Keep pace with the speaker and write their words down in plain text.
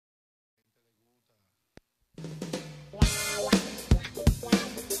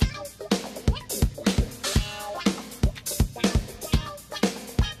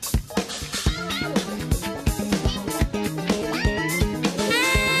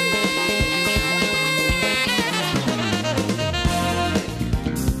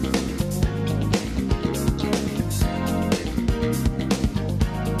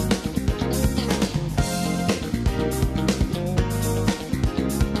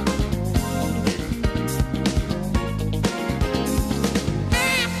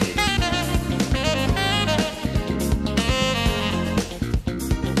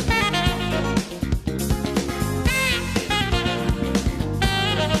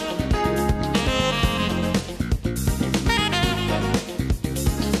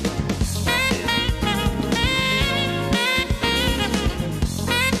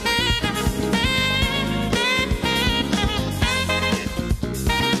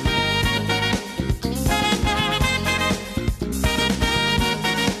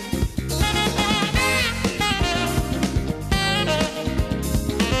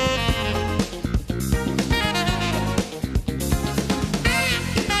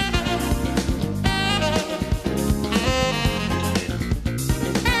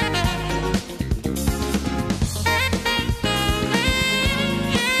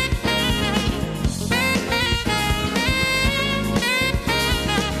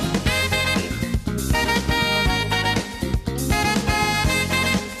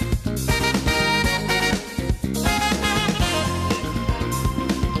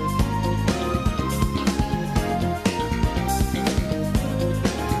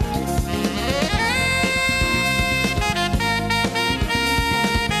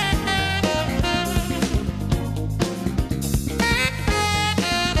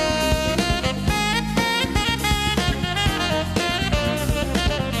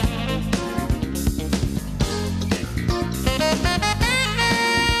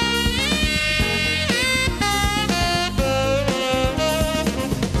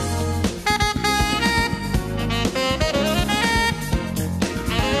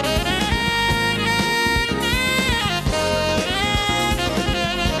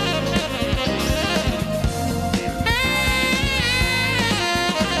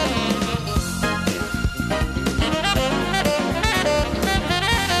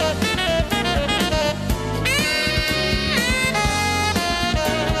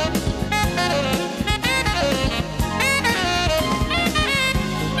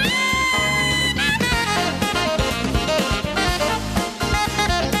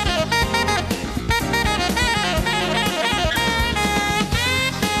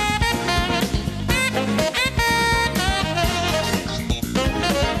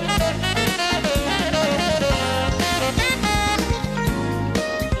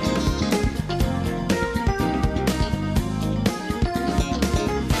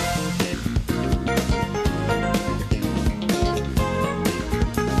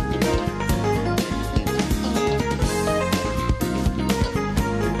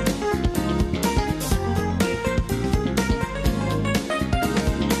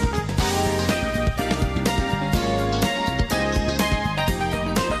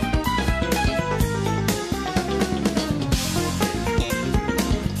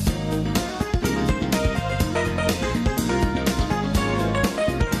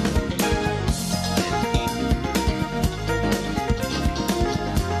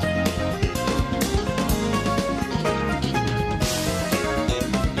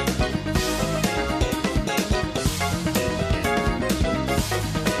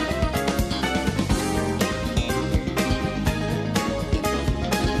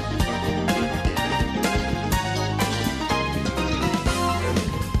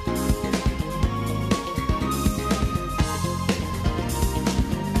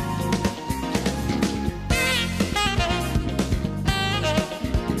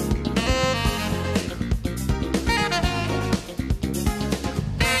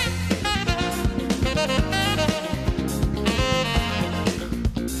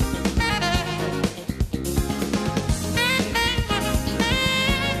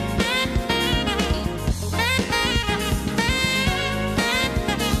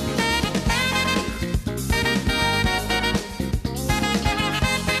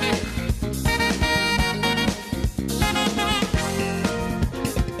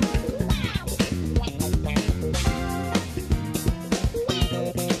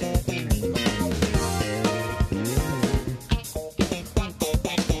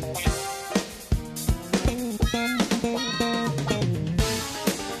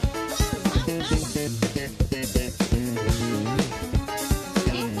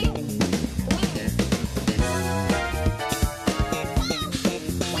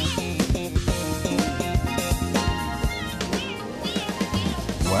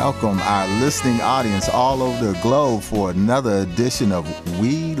welcome our listening audience all over the globe for another edition of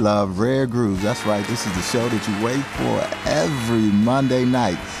We Love Rare Grooves. That's right, this is the show that you wait for every Monday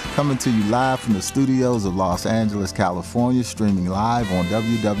night. Coming to you live from the studios of Los Angeles, California, streaming live on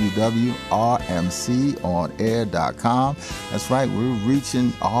www.rmconair.com. That's right, we're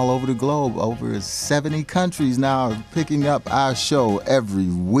reaching all over the globe. Over 70 countries now are picking up our show every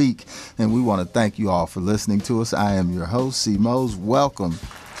week. And we want to thank you all for listening to us. I am your host, C. Mose. Welcome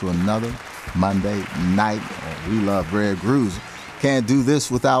to another Monday night on We Love Rare Grooves. Can't do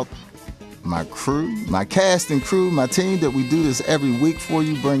this without my crew, my cast and crew, my team that we do this every week for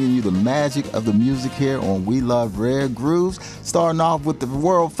you, bringing you the magic of the music here on We Love Rare Grooves. Starting off with the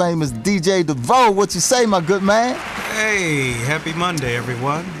world famous DJ Debra. What you say, my good man? Hey, happy Monday,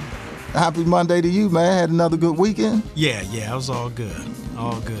 everyone. Happy Monday to you, man. Had another good weekend? Yeah, it was all good.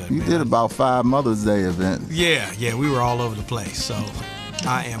 All good. You did about 5 Mother's Day events. Yeah, we were all over the place, so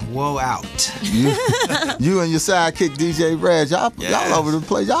I am woe out. You and your sidekick DJ Reg, y'all over the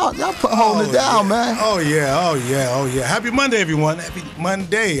place. Y'all holding it down, man. Oh yeah. Happy Monday, everyone. Happy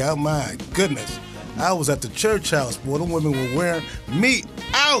Monday. Oh my goodness. I was at the church house, boy. Them women were wearing me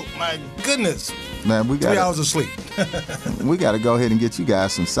out. My goodness. Man, we got 3 hours of sleep. We got to go ahead and get you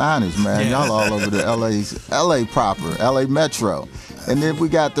guys some signage, man. Yeah. Y'all all over the LA proper, LA Metro. And then we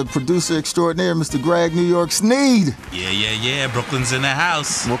got the producer extraordinaire, Mr. Greg New York Sneed. Yeah. Brooklyn's in the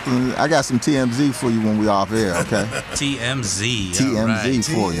house. Brooklyn, I got some TMZ for you when we off air, okay? TMZ. TMZ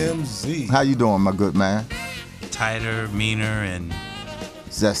for you. TMZ. How you doing, my good man? Tighter, meaner, and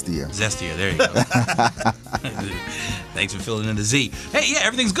Zestier. There you go. Thanks for filling in the Z. Hey, yeah,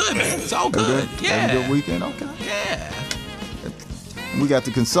 everything's good, man. It's all good. Yeah. Had a good weekend, okay. Yeah. We got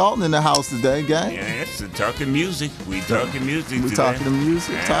the consultant in the house today, gang. Yes, talking music. We talking music We today. talking the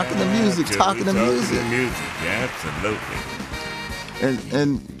music, talking the music. Absolutely.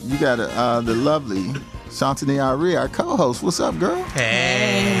 And you got the lovely Shantini Ari, our co-host. What's up, girl?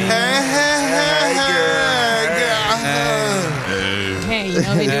 Hey, you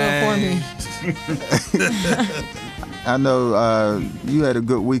know they do it for me. I know you had a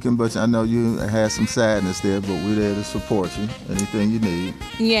good weekend, but I know you had some sadness there, but we're there to support you. Anything you need.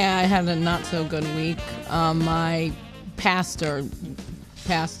 Yeah, I had a not so good week. My pastor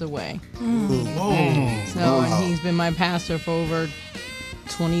passed away. So he's been my pastor for over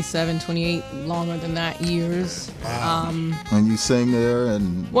 27, 28, longer than that years. And you sing there,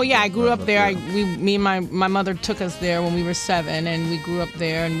 and well, yeah, I grew up there. Me and my mother took us there when we were 7, and we grew up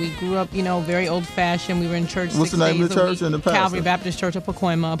there. And we grew up, very old-fashioned. We were in church. What's 6 the name days of the a church week. and the pastor? Calvary Baptist Church of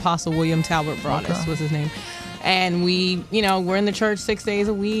Pacoima. Apostle William Talbot brought us was his name. And we, we're in the church 6 days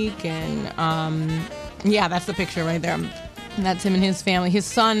a week. And yeah, that's the picture right there. And that's him and his family. His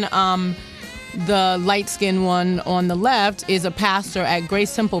son, the light-skinned one on the left, is a pastor at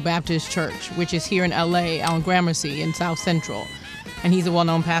Grace Temple Baptist Church, which is here in L.A. on Gramercy in South Central. And he's a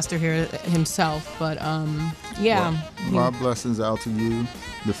well-known pastor here himself. But, yeah. Well, our blessings out to you,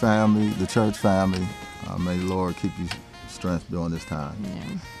 the family, the church family. May the Lord keep you strength during this time.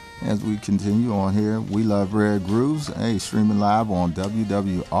 Yeah. As we continue on here, We Love Rare Grooves, streaming live on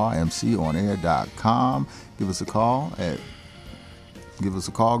www.rmconair.com. Give us a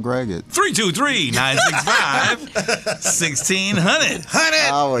call, Greg, at 323-965-1600. I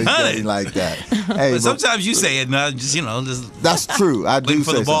always say like that. Hey, But sometimes you say it, not just, that's true. I do waiting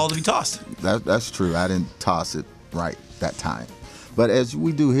for say the ball something. to be tossed. That's true. I didn't toss it right that time. But as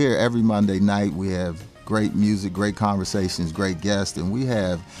we do here every Monday night, we have great music, great conversations, great guests, and we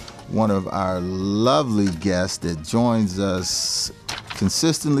have one of our lovely guests that joins us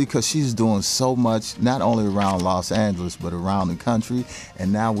consistently because she's doing so much, not only around Los Angeles, but around the country,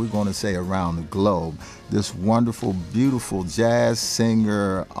 and now we're going to say around the globe. This wonderful, beautiful jazz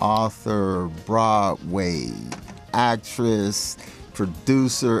singer, author, Broadway actress,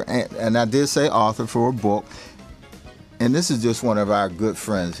 producer, and I did say author for a book. And this is just one of our good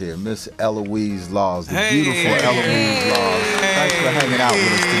friends here, Miss Eloise Laws, the beautiful Eloise Laws. Thanks for hanging out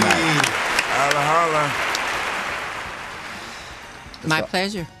with us tonight. Holla. My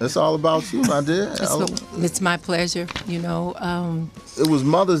pleasure. It's all about you, my dear. It's my pleasure. It was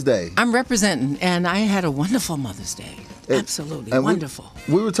Mother's Day. I'm representing, and I had a wonderful Mother's Day. Absolutely wonderful.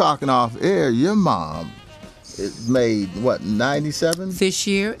 We were talking off air. Your mom made, 97? This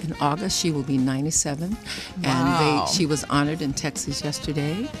year, in August, she will be 97. Wow. And she was honored in Texas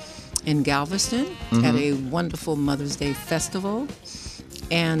yesterday in Galveston at a wonderful Mother's Day festival.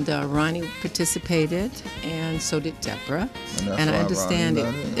 And Ronnie participated, and so did Debra. And I understand it.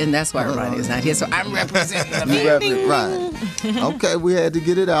 And that's why Ronnie's not here. So I'm representing the Right. Okay, we had to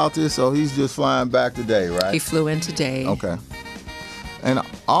get it out there, so he's just flying back today, right? He flew in today. Okay. And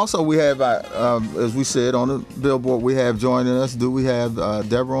Also, we have, as we said on the billboard, we have joining us. Do we have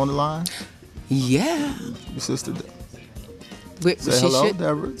Debra on the line? Yeah. Your sister. Say hello,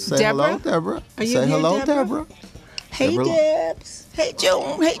 Debra. Say hello, Debra. Are you Say here, hello, Debra? Debra. Hey, Debra. Debs. Hey,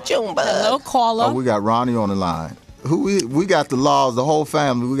 June. Hey, June. Hello, caller. Oh, we got Ronnie on the line. We got the Laws, the whole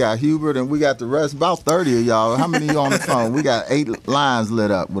family. We got Hubert and we got the rest, about 30 of y'all. How many of you on the phone? We got 8 lines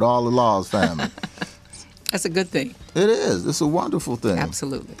lit up with all the Laws family. That's a good thing. It is. It's a wonderful thing.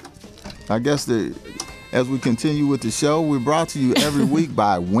 Absolutely. I guess as we continue with the show, we're brought to you every week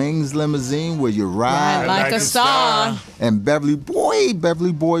by Wings Limousine, where you ride like a star. and Beverly Boy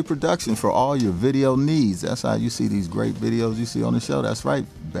Production for all your video needs. That's how you see these great videos you see on the show. That's right,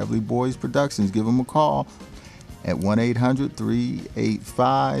 Beverly Boys Productions. Give them a call at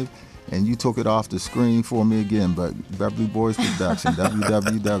 1-800-385. And you took it off the screen for me again, but Beverly Boys Production,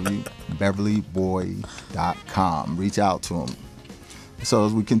 www.beverlyboy.com. Reach out to them. So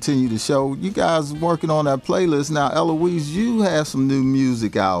as we continue the show, you guys working on that playlist. Now, Eloise, you have some new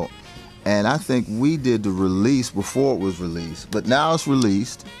music out, and I think we did the release before it was released, but now it's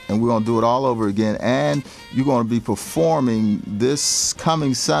released, and we're going to do it all over again, and you're going to be performing this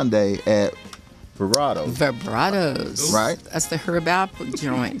coming Sunday at Vibratos. Right. That's the Herb Apple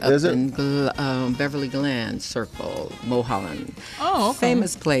joint up Is it? in Beverly Glen Circle, Mulholland. Oh, okay.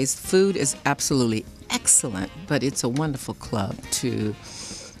 Famous place. Food is absolutely excellent, but it's a wonderful club to...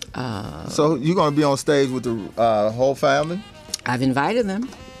 So you're going to be on stage with the whole family? I've invited them,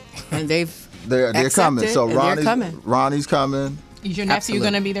 and they're coming. So they're coming. Ronnie's coming. Is your nephew Absolutely.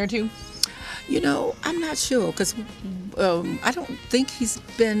 going to be there too? You know, I'm not sure because I don't think he's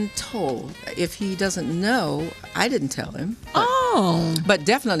been told. If he doesn't know, I didn't tell him. Oh. But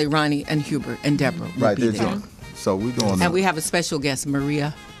definitely Ronnie and Hubert and Debra will Right, be they're there. doing. So we're doing And we have a special guest,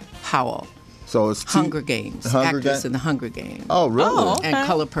 Maria Howell, So it's Hunger Games, actress in the Hunger Games. Oh, really? Oh, okay. And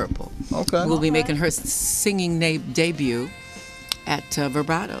Color Purple. Okay. We'll be making her singing debut at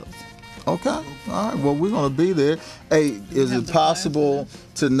Vibratos. Okay. All right. Well, we're going to be there. Hey, is it possible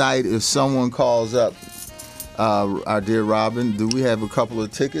tonight if someone calls up our dear Robin, do we have a couple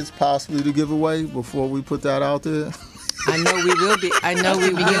of tickets possibly to give away before we put that out there? I know we will be. I know we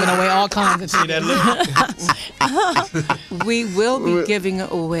will be Giving away all kinds of tickets. We will be giving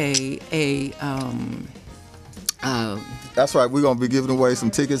away a. That's right. We're going to be giving away some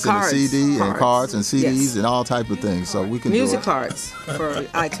tickets Cards. and a CD and cards and CDs Yes. and all type of things. So we can Music do it. cards for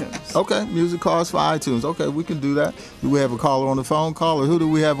iTunes. Okay, music cards for iTunes. Okay, we can do that. Do we have a caller on the phone? Caller, who do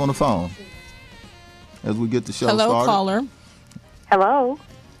we have on the phone? As we get the show Hello, started. caller. Hello.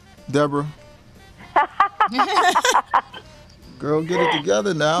 Debra. Girl, get it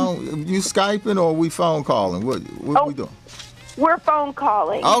together now. You Skyping or we phone calling? What we doing? We're phone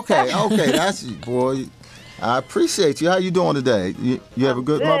calling. Okay, that's boy. I appreciate you. How you doing today? You have a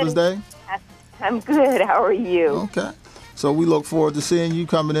good Mother's Day? I'm good. How are you? Okay. So we look forward to seeing you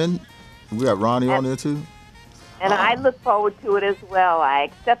coming in. We got Ronnie on there too. And I look forward to it as well. I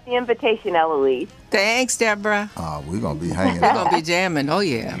accept the invitation, Eloise. Thanks, Debra. Oh, we're gonna be hanging We're out. gonna be jamming. Oh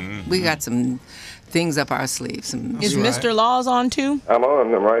yeah, we got some things up our sleeves. Some Is Mr. Laws on too? I'm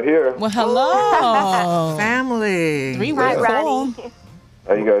on. I'm right here. Well, hello. family. 3 Hi, weeks cool. Ronnie.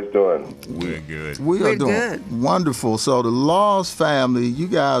 How you guys doing? We're good. We are We're doing good. wonderful. So the Laws family, you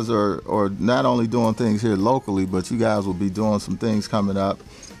guys are not only doing things here locally, but you guys will be doing some things coming up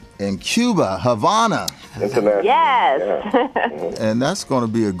in Cuba, Havana. International. Yes. Yeah. And that's going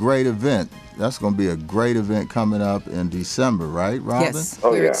to be a great event. That's going to be a great event coming up in December, right, Robin? Yes, Oh,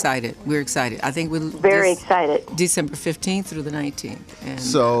 we're yeah. excited. We're excited. I think we'll Very excited. December 15th through the 19th. And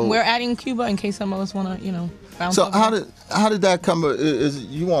So We're adding Cuba in case some of us want to, bounce So over. how did that come?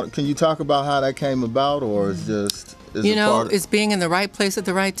 Can you talk about how that came about, or is just is you it know, part of, it's being in the right place at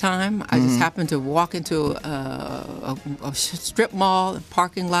the right time. I just happened to walk into a strip mall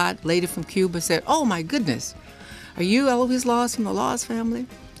parking lot. Lady from Cuba said, "Oh my goodness, are you Eloise Laws from the Laws family?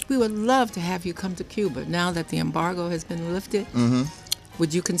 We would love to have you come to Cuba now that the embargo has been lifted.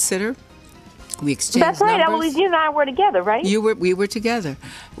 Would you consider?" We exchanged That's right, numbers. Eloise. You and I were together, right? We were together.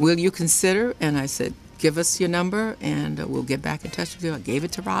 Will you consider? And I said, give us your number and we'll get back in touch with you. I gave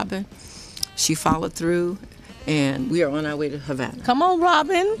it to Robin. She followed through, and we are on our way to Havana. Come on,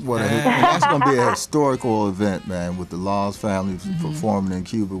 Robin. that's going to be a historical event, man, with the Laws family performing in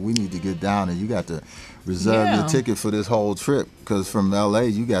Cuba. We need to get down there. You got to reserve Yeah. your ticket for this whole trip, because from L.A.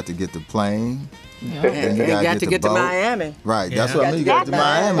 you got to get the plane, Then you gotta got to get to boat. Miami. Right, that's Yeah. what I mean. You got to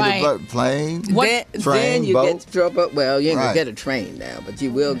Miami, Right. the plane, Then train, you boat. get to drop up. Well, you ain't Right. gonna get a train now, but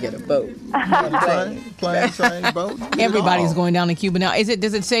you will get a boat. plane, train, boat. you get it Everybody's all. going down to Cuba now.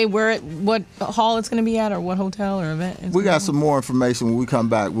 Does it say what hall it's going to be at, or what hotel or event? it's We gonna got be? some more information when we come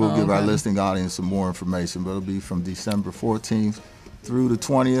back. We'll give our okay. listening audience some more information, but it'll be from December 14th through the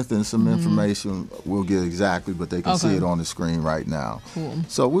 20th, and some information we'll get exactly, but they can see Okay. it on the screen right now. Cool.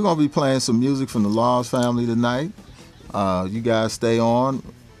 So we're gonna be playing some music from the Laws family tonight. You guys stay on.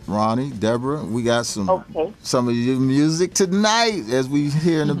 Ronnie, Debra, we got some of your music tonight. As we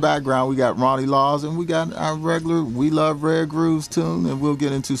hear in the background, we got Ronnie Laws, and we got our regular We Love Rare Grooves tune, and we'll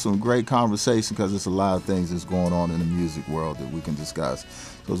get into some great conversation because there's a lot of things that's going on in the music world that we can discuss.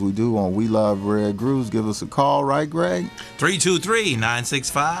 So as we do on We Love Rare Grooves, give us a call, right, Greg?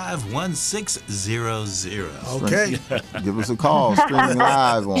 323-965-1600. Okay. Give us a call. Streaming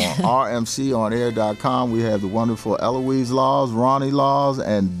live on rmconair.com. We have the wonderful Eloise Laws, Ronnie Laws,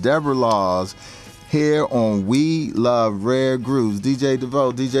 and Debra Laws here on We Love Rare Grooves. DJ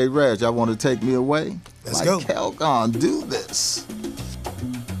DeVoe, DJ Reg, y'all want to take me away? Let's go. Kelgon, do this.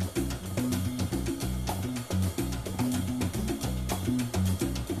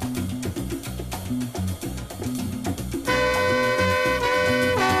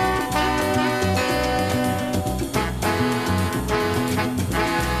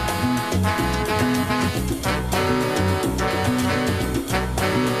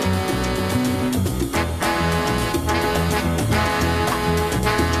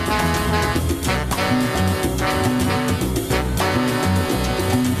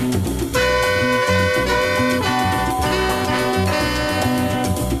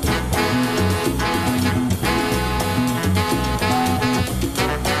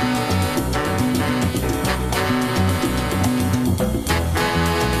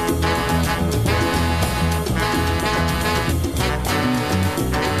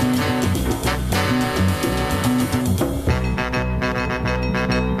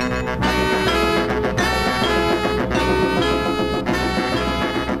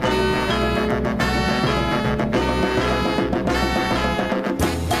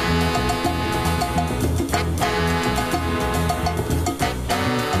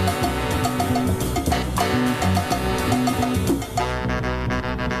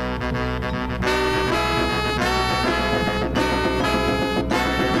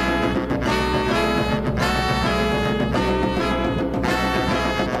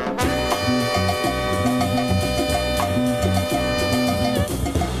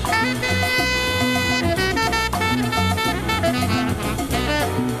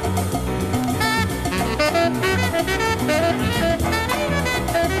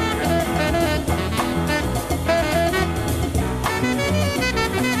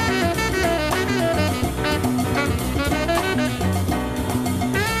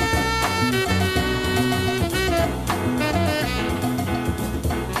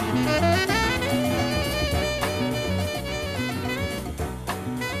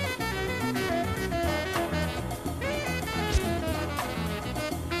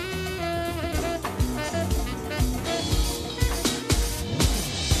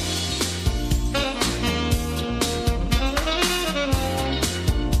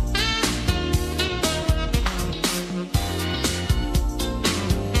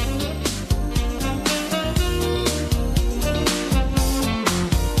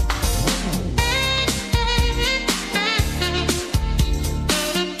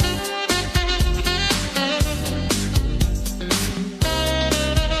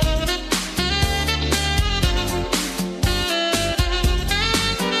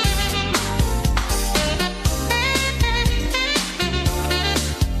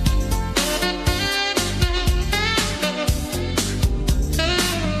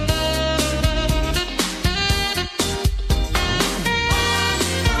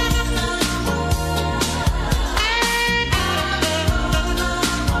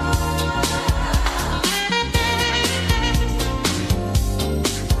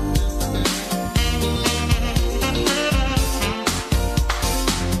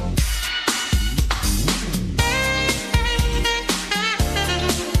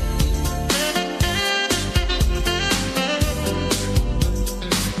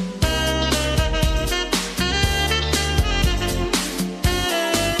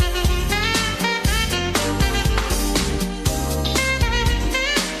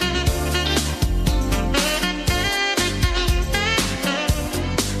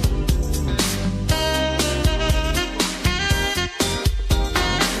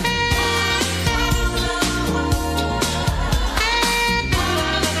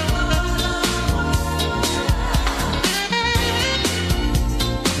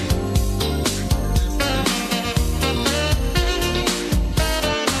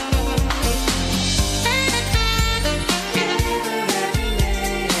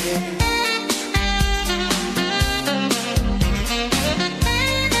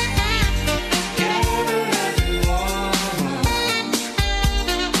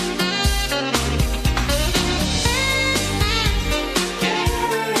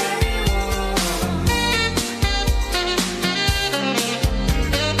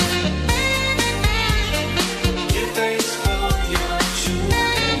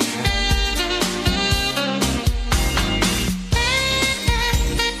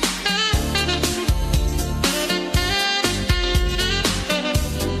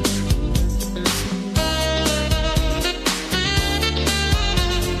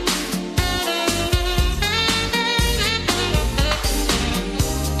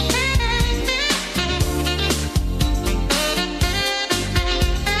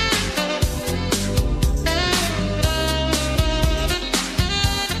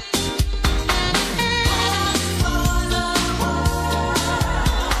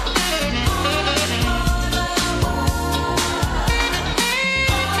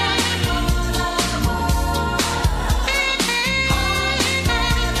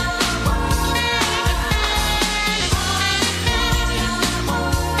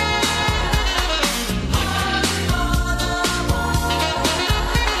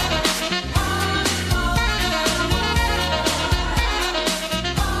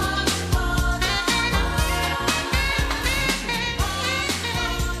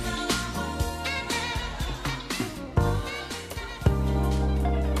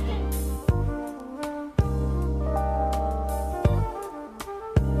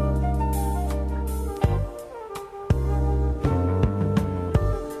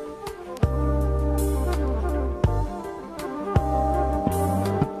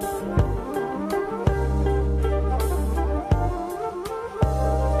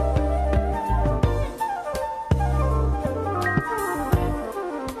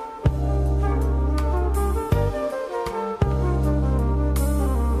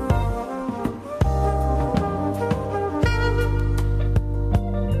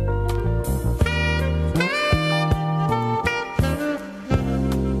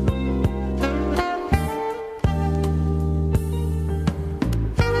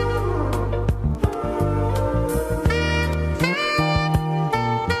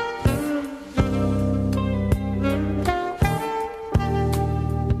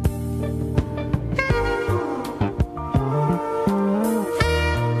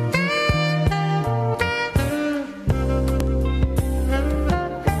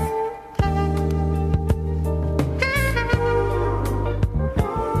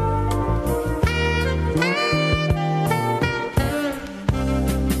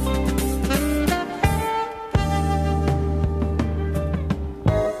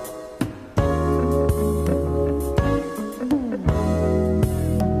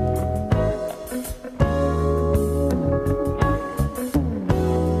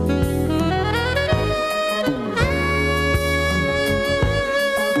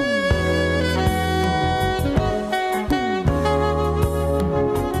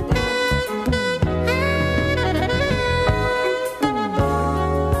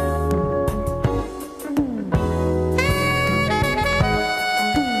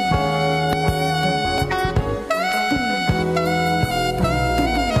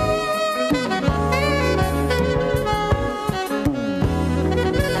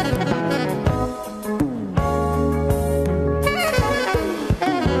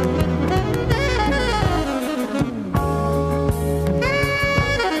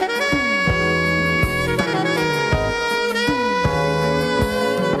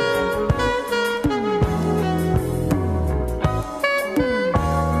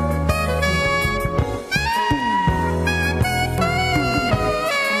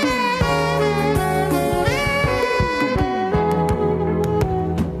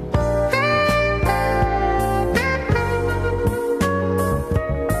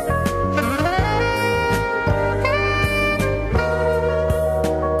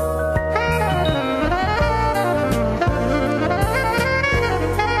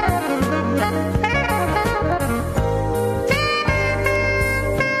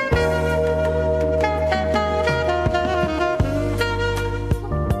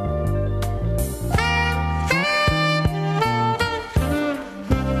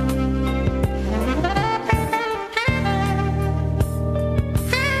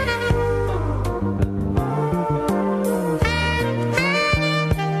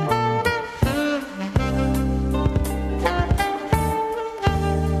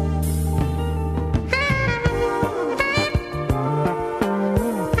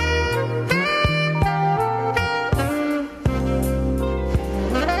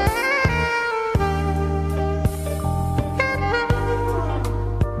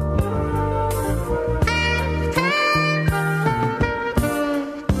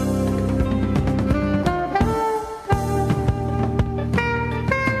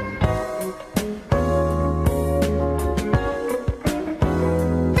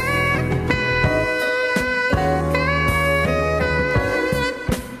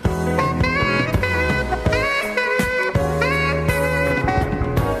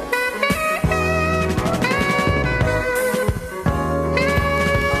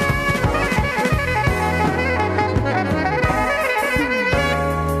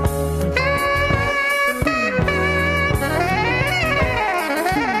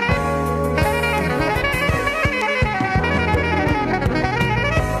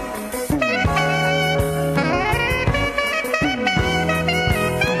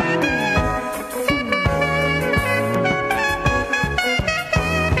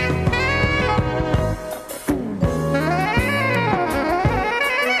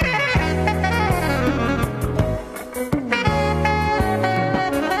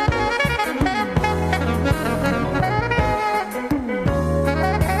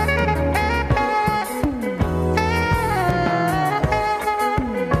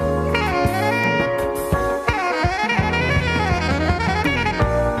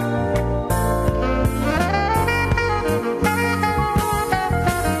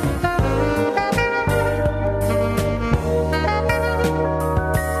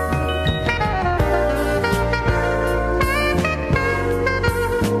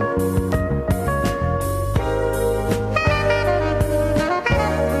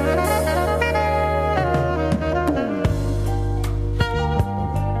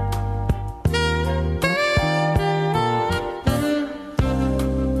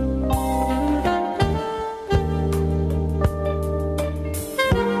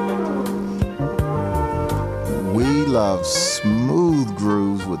 love smooth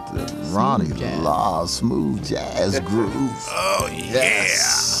grooves with the Ronnie Laws smooth jazz grooves. Oh, yeah.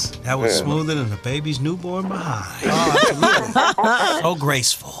 Yes. That was smoother than a baby's newborn behind. Oh, so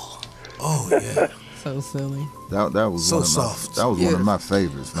graceful. Oh, yeah. So silly. That was So one of soft. That was one of my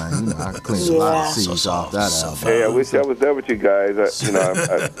favorites, man. You know, I cleaned a lot of seeds off that album. Hey, I wish I was there with you guys.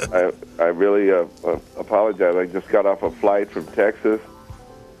 I really apologize. I just got off a flight from Texas.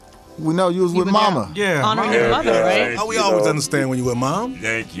 We know you was with Mama. Yeah. Honoring your mother, right? Oh, we always understand when you with mom.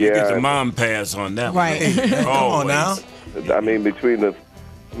 Thank you. You get the mom pass on that Right. one. Come on now. I mean,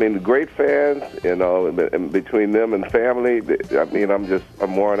 the great fans, you know, and between them and family, I mean,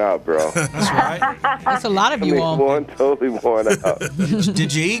 I'm worn out, bro. That's right. That's a lot of you all. Totally worn out.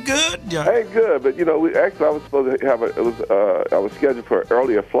 Did you eat good? Yeah. Hey, good, but you know, I was supposed to have I was scheduled for an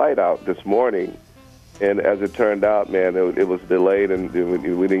earlier flight out this morning, and as it turned out, man, it was delayed, and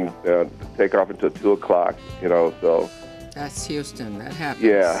we didn't take off until 2:00. You know, so. That's Houston. That happens.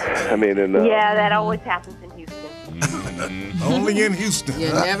 Yeah, I mean, yeah, that always happens in Houston. Only in Houston. You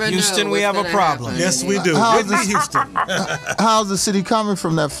never Houston, know we what's have a gonna problem. happen. Yes, we do. How's Whitney, Houston. How's the city coming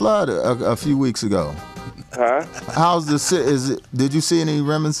from that flood a few weeks ago? huh? How's the city? Did you see any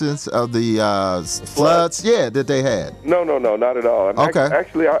reminiscence of the floods? Yeah, that they had. No, not at all. Okay.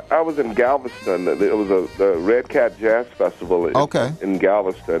 Actually, I was in Galveston. It was the Red Cat Jazz Festival in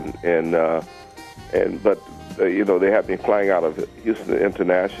Galveston, but you know, they had me flying out of Houston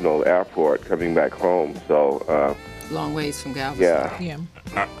International Airport, coming back home. So Long ways from Galveston. yeah,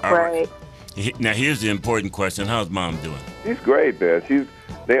 All Right. Now, here's the important question. How's Mom doing? she's great, man.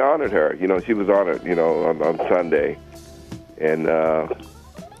 They honored her. You know, she was honored. You know, on Sunday, and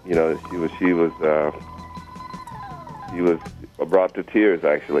you know, she was brought to tears.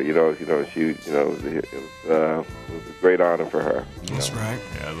 Actually, it was a great honor for her. That's right.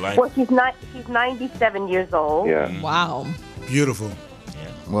 Yeah, Well, she's 97 years old. Yeah. Wow. Beautiful.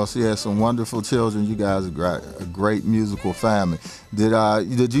 Well, she has some wonderful children. You guys are a great musical family. Did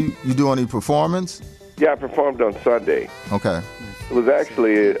you do any performance? Yeah, I performed on Sunday. Okay. It was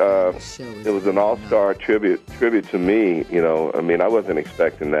actually it was an all-star tribute to me. You know, I mean, I wasn't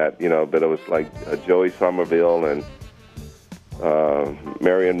expecting that. You know, but it was like Joey Somerville and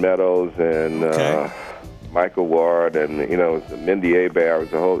Marion Meadows and Michael Ward and Mindy Abair.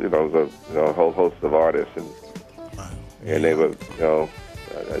 It was a whole host of artists, and they were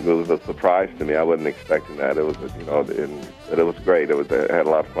it was a surprise to me. I wasn't expecting that. It was but it was great. I had a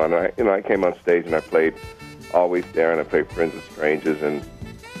lot of fun. I came on stage and I played Always There, and I played Friends of Strangers, and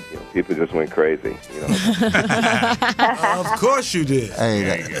people just went crazy. Of course you did. Hey,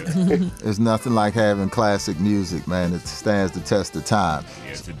 there's nothing like having classic music, man. It stands the test of time.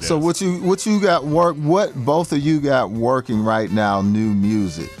 Yes, it does. So what you got what both of you got working right now, new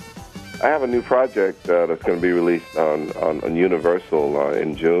music? I have a new project that's going to be released on Universal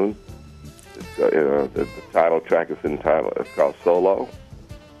in June. The title track is entitled. It's called Solo.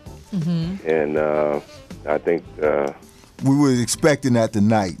 Mm-hmm. And I think we were expecting that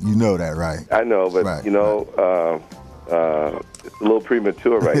tonight. You know that, right? I know, but right, it's a little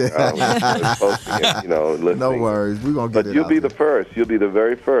premature right now. We're supposed to get, listening. No worries, we're gonna get but it. You'll out be there. the first. You'll be the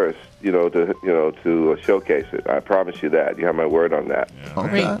very first. To showcase it. I promise you that. You have my word on that. Okay,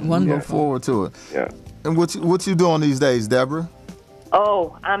 Great, we wonderful. look forward to it. Yeah. And what you doing these days, Debra?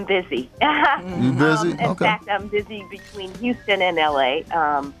 Oh, I'm busy. You busy? In fact, I'm busy between Houston and LA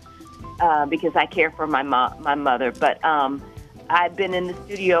because I care for my mother. But I've been in the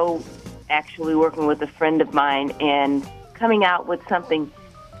studio actually working with a friend of mine and coming out with something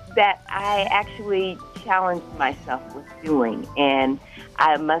that I actually challenged myself with doing. And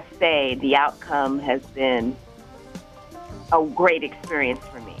I must say the outcome has been a great experience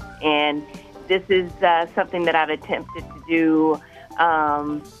for me. And this is something that I've attempted to do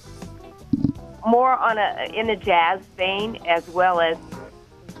more in a jazz vein, as well as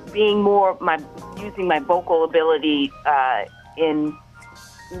being using my vocal ability in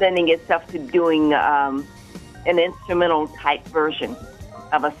lending itself to doing an instrumental type version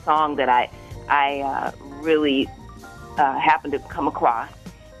of a song that I really happened to come across,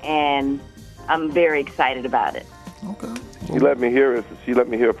 and I'm very excited about it. Okay. She let me hear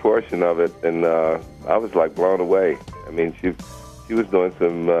a portion of it, and I was like blown away. I mean, she was doing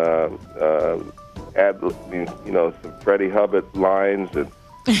some some Freddie Hubbard lines and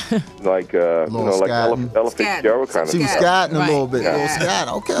like Ella Fitzgerald kind of She was stuff. scatting a Right. little bit. Yeah. A little scat.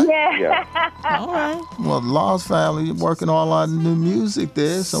 Okay. Yeah. All right. Well, Laws family working all our new music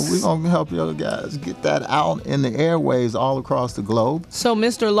there, so we're gonna help you guys get that out in the airways all across the globe. So,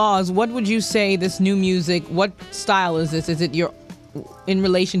 Mr. Laws, what would you say this new music, what style is this? Is it in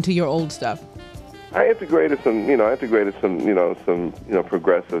relation to your old stuff? I integrated some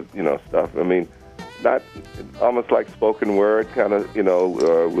progressive, stuff. I mean, not almost like spoken word, kind of,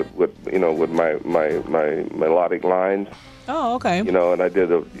 with my melodic lines. Oh, okay. And I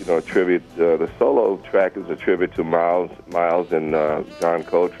did a tribute. The solo track is a tribute to Miles and John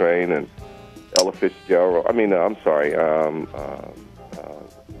Coltrane and Ella Fitzgerald.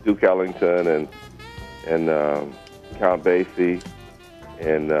 Duke Ellington and Count Basie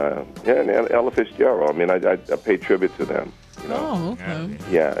and Ella Fitzgerald. I mean, I paid tribute to them. Oh, okay.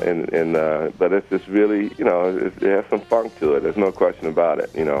 Yeah, but it's just really, it has some funk to it. There's no question about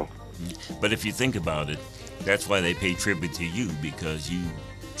it. But if you think about it, that's why they pay tribute to you, because you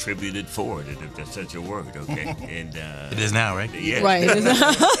tributed forward, if that's such a word, okay? And it is now, right? Yeah. Right. It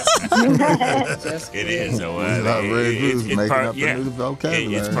is. So it's part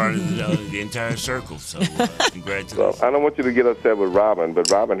of the entire circle. So congratulations. Well, I don't want you to get upset with Robin,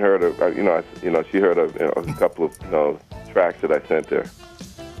 but Robin heard she heard a couple of tracks that I sent her.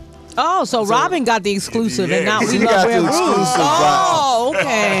 Oh, so Robin got the exclusive, and now we She love got Rare the Grooves. exclusive, Oh,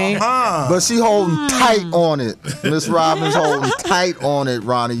 okay. But she holding tight on it. Miss Robin's holding tight on it,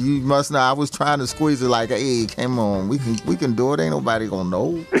 Ronnie. You must know. I was trying to squeeze it like, hey, come on, we can do it. Ain't nobody gonna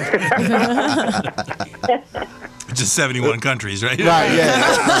know. Just 71 countries, right? Right,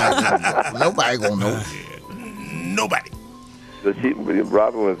 yeah. Nobody gonna know. Nobody. So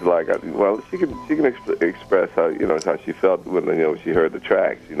Robin was like, well, she can express how how she felt when she heard the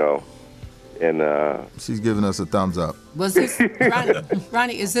tracks, and she's giving us a thumbs up. Was this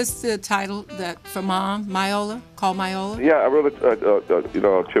Ronnie? Is this the title that for Mom, Myola, called Myola? Yeah, I wrote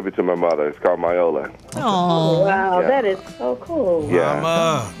a tribute to my mother. It's called Myola. Oh, wow, that is so cool. Yeah.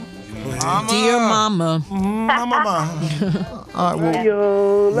 Mama. Dear Mama. Mama. All right,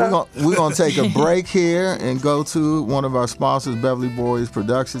 well, we're gonna take a break here and go to one of our sponsors, Beverly Boys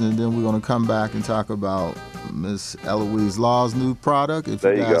Production, and then we're gonna come back and talk about Miss Eloise Laws' new product. If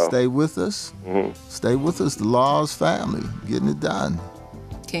you guys stay with us, stay with us. The Laws family getting it done.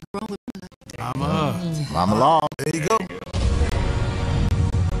 Can't roll with Mama Law. There you go.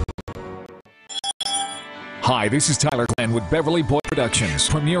 Hi, this is Tyler Glenn with Beverly Boy Productions,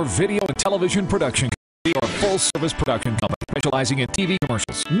 premier video and television production company, or full-service production company specializing in TV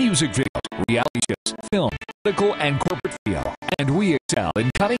commercials, music videos, reality shows, film, political, and corporate video. And we excel in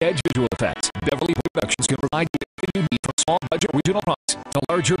cutting-edge visual effects. Beverly Boy Productions can provide you everything you need from small-budget regional products to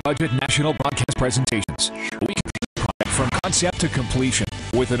larger-budget national broadcast presentations. We can take the product from concept to completion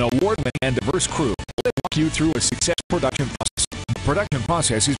with an award-winning and diverse crew. We'll walk you through a successful production process. The production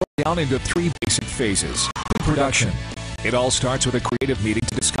process is broken down into 3 basic phases. Pre-production. It all starts with a creative meeting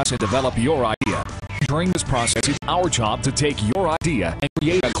to discuss and develop your idea. During this process, it's our job to take your idea and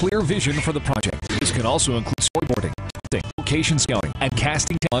create a clear vision for the project. This can also include storyboarding, location scouting, and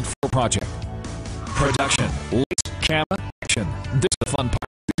casting talent for a project. Production. Lights, camera, action. This is the fun part.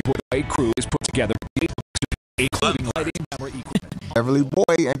 The Boy crew is put together, including lighting and camera equipment. Beverly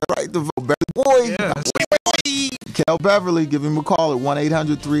Boy, and right to vote. Beverly Boy. Yes. Kel Beverly, give him a call at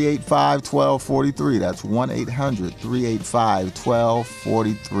 1-800-385-1243. That's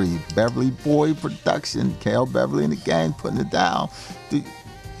 1-800-385-1243. Beverly Boy Production. Kel Beverly and the gang putting it down. You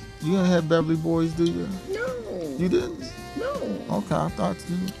didn't have Beverly Boys, do you? No. You didn't? No. Okay, I thought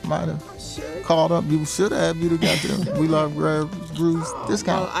you might have called up. You should have. You'd have got the We Love Rare Grooves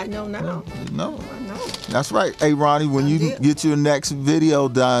discount. Well, I know now. No. I know. That's right. Hey, Ronnie, when you get your next video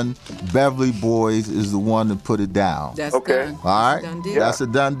done, Beverly Boys is the one to put it down. That's Okay. done. All right? Done deal. That's a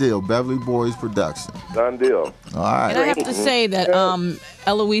done deal. Beverly Boys Production. Done deal. All right. And I have to say that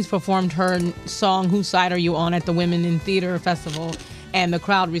Eloise performed her song "Whose Side Are You On" at the Women in Theater Festival, and the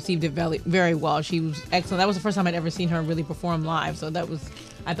crowd received it very, very well. She was excellent. That was the first time I'd ever seen her really perform live. So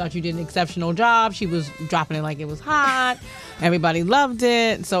I thought you did an exceptional job. She was dropping it like it was hot. Everybody loved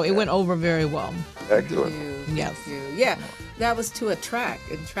it. So it went over very well. Excellent. Yes. Thank you. Yeah, that was to a track,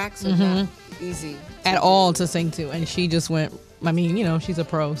 and tracks are not easy At all to sing to. And she just went, I mean, she's a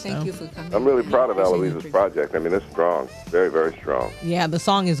pro. Thank you for coming. I'm really proud of Eloise's project. I mean, it's strong. Very, very strong. Yeah, the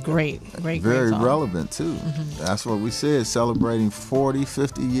song is great. Great Very song. relevant, too. That's what we said, celebrating 40,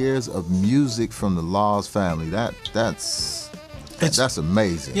 50 years of music from the Laws family. That's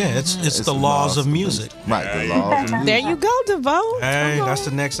amazing. Yeah, it's the laws of music. Right, the Laws of music. There you go, DeVoe. Hey, that's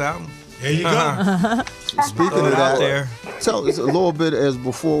the next album. There you go. Speaking of that, tell us a little bit as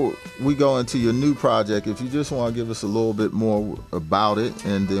before we go into your new project, if you just want to give us a little bit more about it,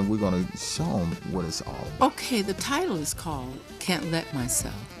 and then we're going to show them what it's all about. Okay, the title is called Can't Let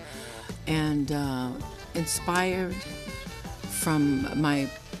Myself, and inspired from my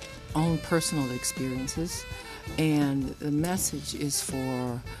own personal experiences, and the message is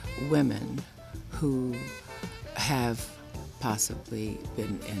for women who have possibly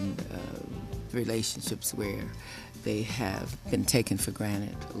been in relationships where they have been taken for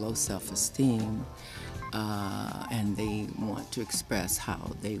granted, low self-esteem, and they want to express how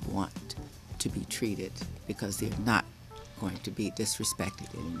they want to be treated because they're not going to be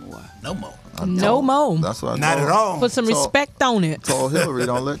disrespected anymore. No more. No more. That's what I Not told, at all. Put some respect on it. told Hillary,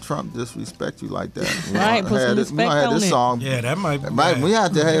 don't let Trump disrespect you like that. Right, put some respect on this it. song. Yeah, that might be. Right, we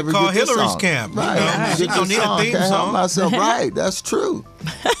have to have Call get this Hillary's song. camp. Right, You know, she get don't this need a song. theme Can't help song. myself. Right, that's true.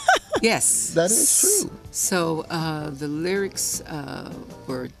 Yes. That is true. So the lyrics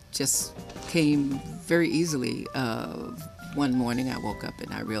came very easily. One morning I woke up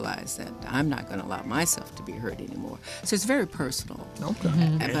and I realized that I'm not going to allow myself to be hurt anymore. So it's very personal.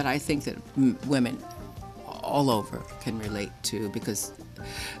 Okay. But I think that women all over can relate to, because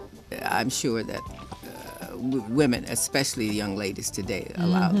I'm sure that women, especially young ladies today,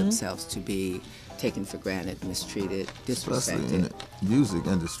 allow themselves to be taken for granted, mistreated, disrespected. Especially in the music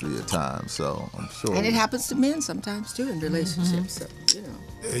industry at times, so I'm sure. And it happens to men sometimes too in relationships. So, you know.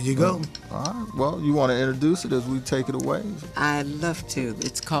 There you go. All right. Well, you want to introduce it as we take it away? I'd love to.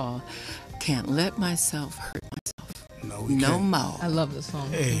 It's called "Can't Let Myself Hurt Myself No, we No can't. More." I love this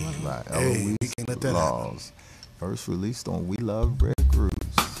song. Right. Hey, we Eloise can't let that Laws. First released on We Love Red Grooves.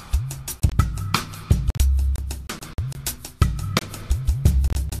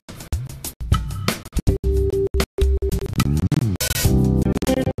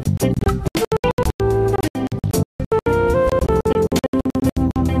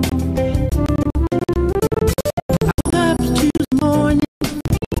 Up Tuesday morning,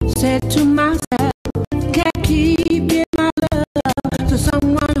 said to myself, can't keep it my love to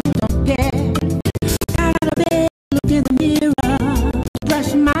someone who don't care. Got out of bed, looked in the mirror,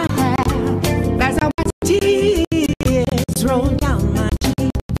 brushed my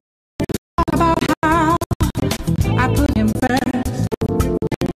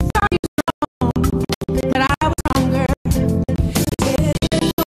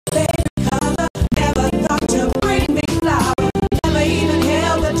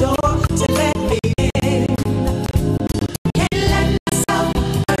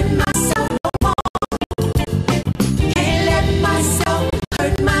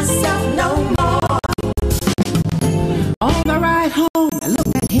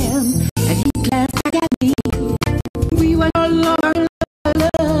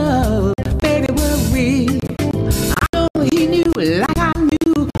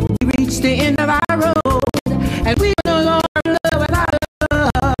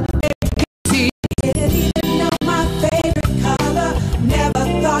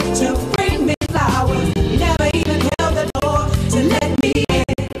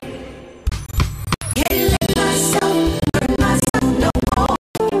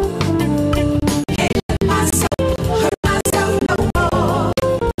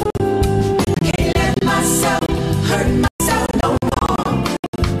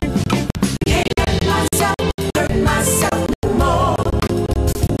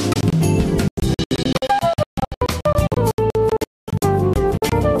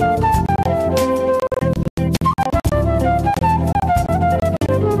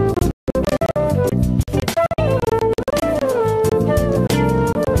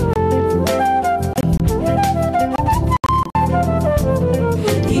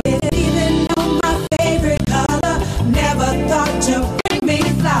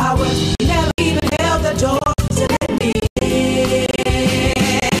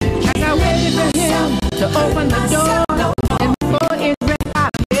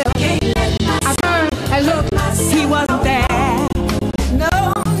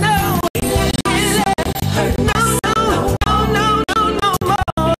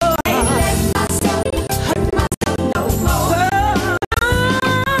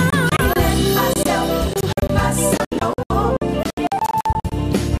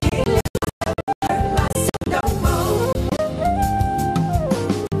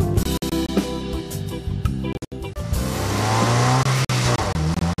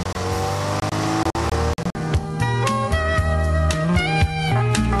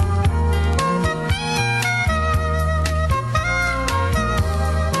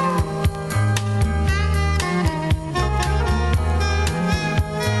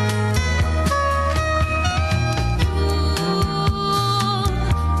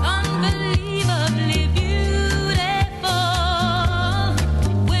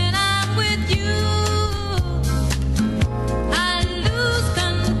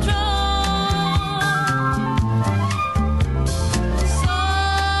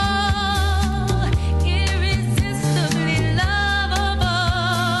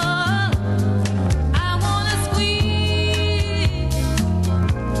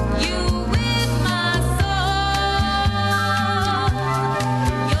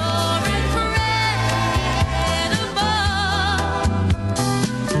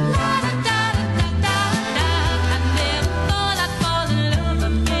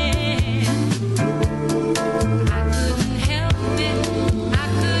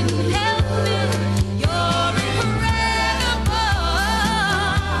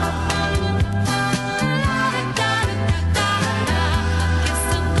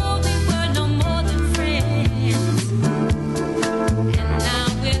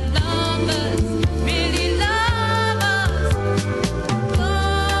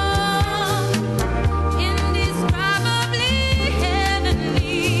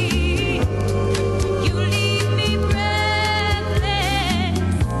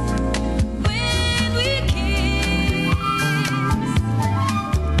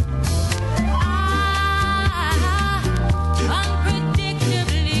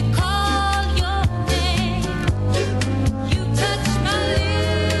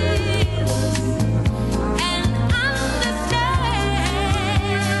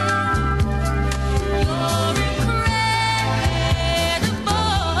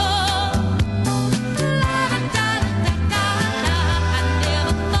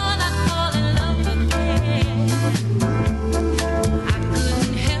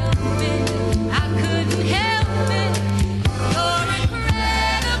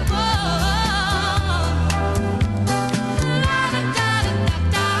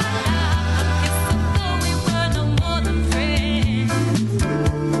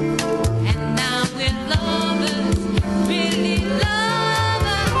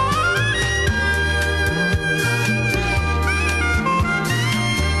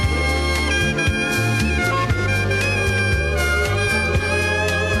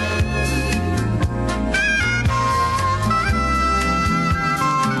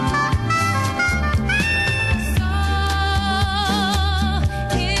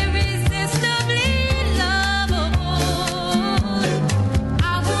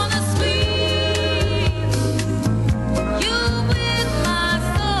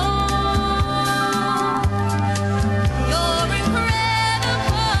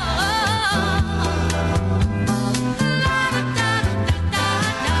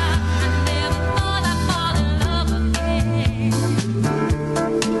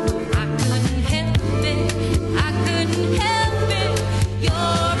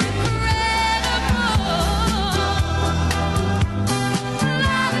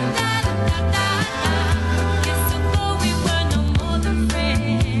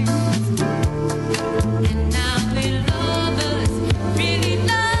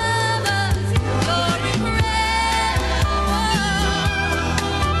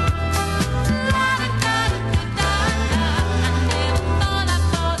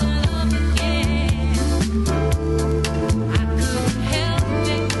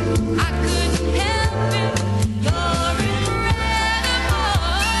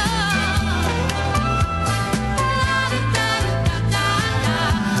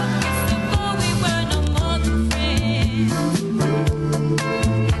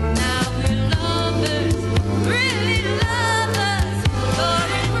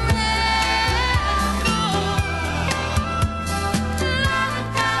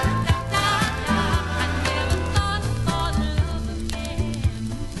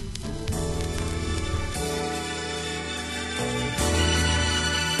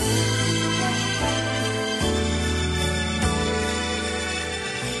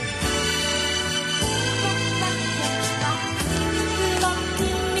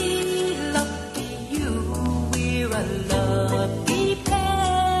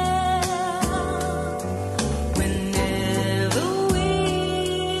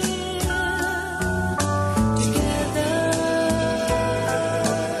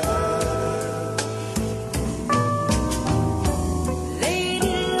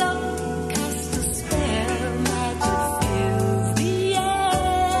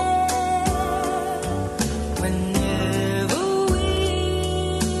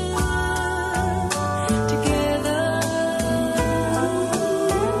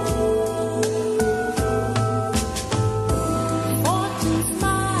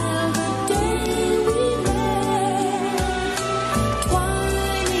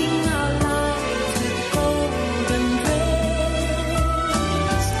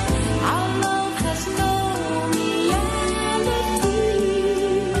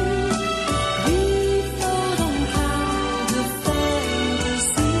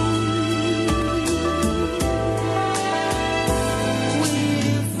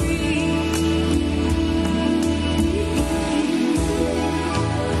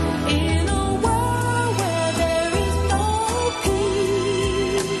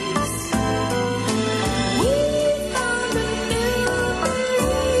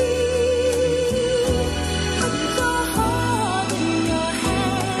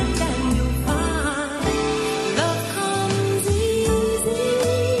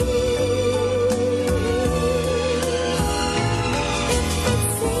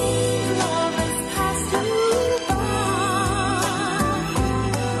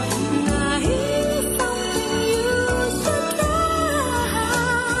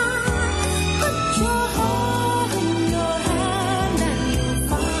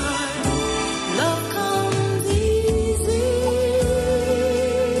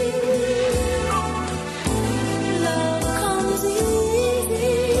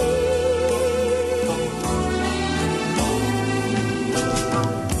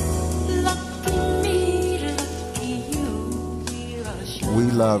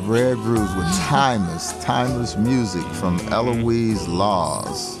Love Rare Grooves with timeless music from Eloise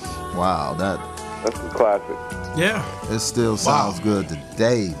Laws. Wow, that's a classic. Yeah. It still sounds good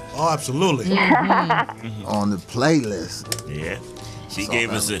today. Oh, absolutely. On the playlist. Yeah. She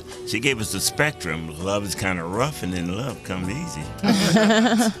gave us the spectrum. Love is kind of rough, and then love comes easy.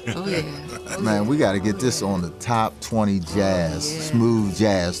 Oh yeah. Man, we got to get this on the top 20 jazz, smooth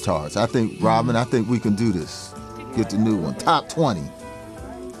jazz charts. I think, Robin, we can do this. Get the new one. Top 20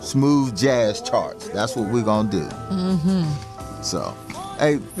 smooth jazz charts. That's what we're going to do. So,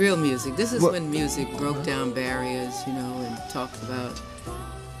 hey. Real music. This is when music broke down barriers, you know, and talked about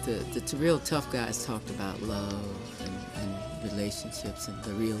the real tough guys talked about love and relationships and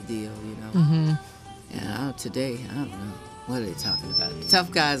the real deal, you know. And today, I don't know. What are they talking about? Tough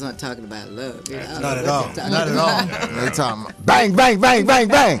guys aren't talking about love. You know? Not at all. Not at all. They're talking about bang, bang, bang, bang,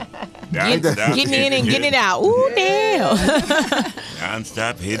 bang. Getting in and getting it out. Ooh, damn.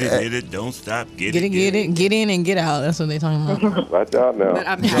 Non-stop, hit it, don't stop, get it. Get in and get out. That's what they're talking about. Watch out now. But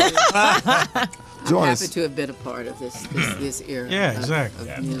I'm happy, Join happy us. to have been a part of this era Yeah, exactly.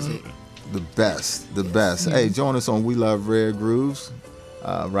 of music. The best. Hey, join us on We Love Rare Grooves.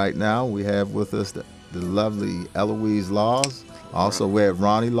 Right now, we have with us the lovely Eloise Laws. Also, we have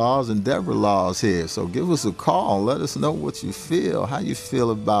Ronnie Laws and Debra Laws here. So give us a call. Let us know what you feel, how you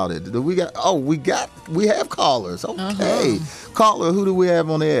feel about it. We have callers. Okay. Caller, who do we have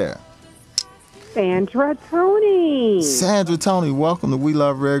on the air? Sandra Tony. Sandra Tony, welcome to We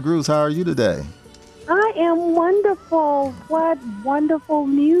Love Rare Grooves. How are you today? I am wonderful. What wonderful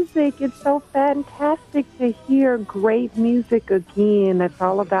music. It's so fantastic to hear great music again. That's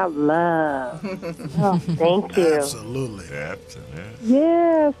all about love. Oh, thank you. Absolutely.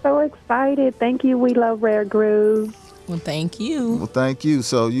 Yeah, so excited. Thank you. We love Rare Grooves. Well, thank you. Well, thank you.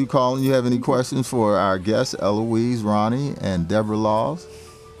 So you calling, you have any questions for our guests, Eloise, Ronnie, and Debra Laws?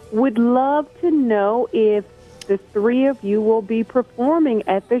 Would love to know if the three of you will be performing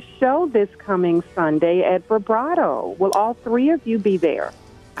at the show this coming Sunday at Vibrato. Will all three of you be there?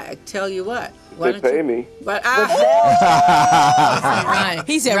 I tell you what. They pay me. But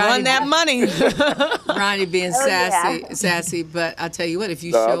He said, run that money. Ronnie being sassy, but I'll tell you what, if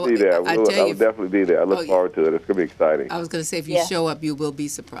you show I'll be there. I'll you, definitely be there. I look forward to it. It's going to be exciting. I was going to say, if you show up, you will be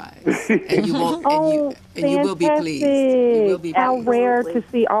surprised. And you won't, and you will be fantastic. pleased. You will be pleased. How rare to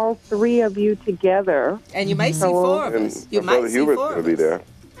see all three of you together. And you might see four of us. You might see Hubert's four going of to be us. there.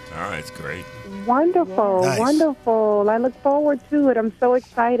 Oh, that's great. Wonderful, Nice. wonderful. I look forward to it. I'm so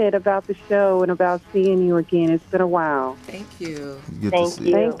excited about the show and about seeing you again. It's been a while. Thank you. Thank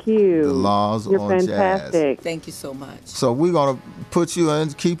you. Thank you. The Laws You're on fantastic. Jazz. Thank you so much. So we're going to put you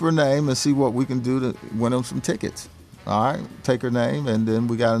in, keep her name, and see what we can do to win them some tickets. All right, take her name, and then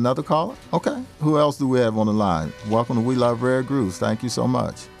we got another caller. Okay. Who else do we have on the line? Welcome to We Love Rare Grooves. Thank you so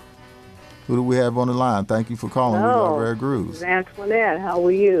much. Who do we have on the line? Thank you for calling We Love Rare Grooves. Antoinette, how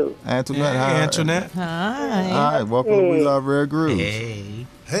are you? Antoinette, Hey, hi. Antoinette. Hi. Hi, welcome to We Love Rare Grooves.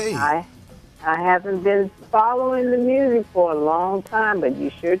 Hey. I haven't been following the music for a long time, but you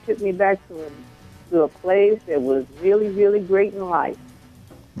sure took me back to a place that was really, really great in life.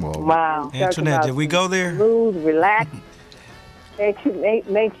 Well, Wow. Antoinette, did we go there? Smooth, relaxed. Makes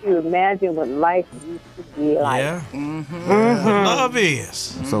you imagine what life used to be like. Yeah. What love is.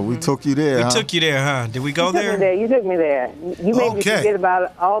 So we took you there, We huh? took you there, huh? Did we go You took me there? there. You took me there. You made me Okay. forget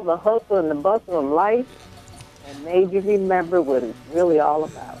about all the hustle and the bustle of life and made you remember what it's really all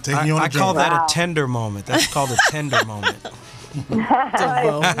about. Taking you on a I call journey. that Wow. a tender moment. That's called a tender moment. It's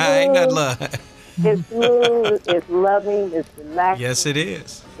Ain't that smooth, love? it's smooth, it's loving, it's relaxing. Yes, it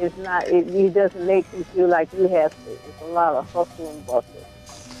is. It's not. It doesn't make you feel like you have to. It's a lot of hustle and bustle.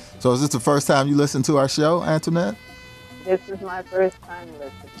 So is this the first time you listen to our show, Antoinette? This is my first time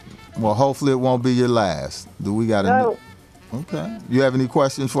listening. Well, hopefully it won't be your last. Do we got No, Okay. You have any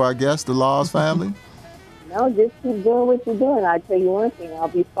questions for our guest, the Laws family? no, just keep doing what you're doing. I'll tell you one thing. I'll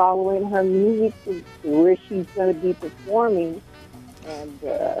be following her music to where she's going to be performing,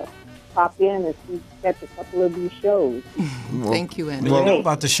 and pop in and catch a couple of these shows. Thank you, But Andy. you know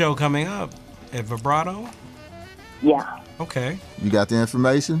about the show coming up at Vibrato? Yeah. Okay. You got the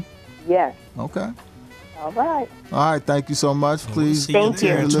information? Yes. Okay. All right. All right. Thank you so much. Please see you Thank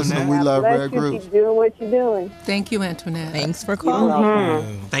continue you. to listen to We God Love bless Rare you. Grooves. Keep doing what you're doing. Thank you, Antoinette. Thanks for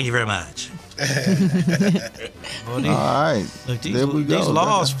calling. Thank you very much. Well, All right. Look, There we these go.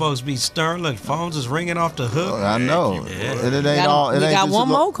 Laws folks be stern. Look, phones is ringing off the hook. I know. Yeah. And it ain't all. It We ain't got just one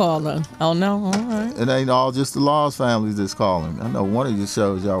the more caller. Oh, no. All right. It ain't all just the Laws families that's calling. I know one of your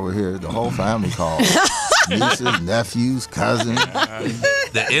shows y'all were here. The whole family called. nieces, nephews, cousins.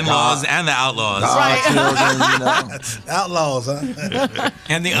 The in-laws and the outlaws. Children, you know. Outlaws, huh?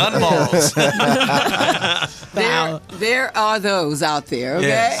 And the unlaws. There are those out there, okay?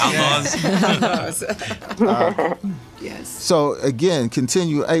 Yes, outlaws. Yes. So again,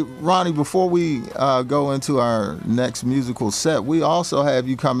 continue. Hey, Ronnie, before we go into our next musical set, we also have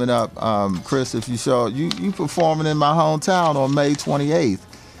you coming up, Chris. If you show you performing in my hometown on May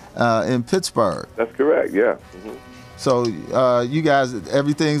 28th in Pittsburgh. That's correct. Yeah. Mm-hmm. So you guys,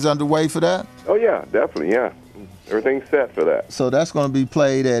 everything's underway for that? Oh yeah, definitely. Yeah. Everything's set for that. So that's going to be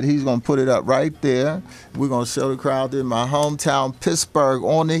played at, he's going to put it up right there. We're going to show the crowd in my hometown, Pittsburgh,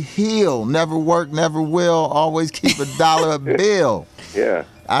 on the hill. Never work, never will, always keep $1 a bill. Yeah.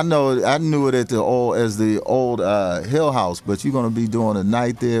 I knew it at the old Hill House, but you're going to be doing a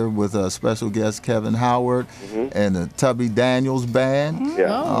night there with a special guest, Kevin Howard, and the Tubby Daniels Band. Yeah.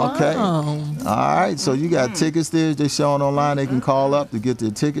 Oh, Okay. wow. All right. So you got tickets there. They're showing online. They can call up to get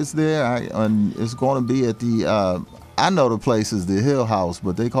their tickets there. And it's going to be at the, I know the place is the Hill House,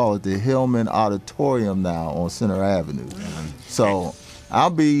 but they call it the Hillman Auditorium now on Center Avenue. So I'll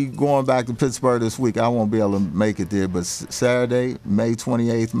be going back to Pittsburgh this week. I won't be able to make it there, but Saturday, May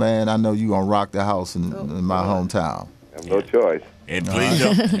 28th, man, I know you're going to rock the house in my hometown. I have no choice. And please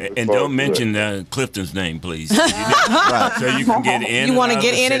don't mention Clifton's name, please. Right. So you can get in. You want to out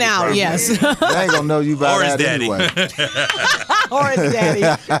get of the in and city out, property. yes. They ain't going to know you by Or his that daddy. anyway. Or his daddy.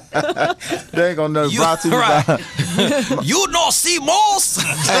 They ain't going to know. Brought to you by... You know see Moss? You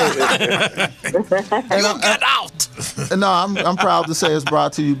get out. No, I'm proud to say it's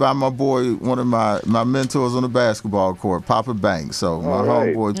brought to you by my boy, one of my mentors on the basketball court, Papa Banks. So my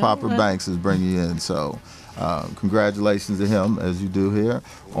homeboy Papa Banks is bringing you in. So congratulations to him, as you do here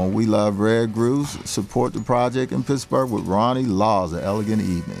on We Love Red Grooves. Support the project in Pittsburgh with Ronnie Laws, An Elegant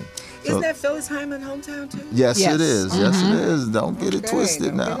Evening. So, Isn't that Phyllis Hyman hometown too? yes, Yes. it is. Yes, it is. Don't get it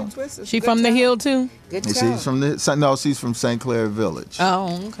twisted now. She from the hill too? Good She's from she's from St. Clair Village,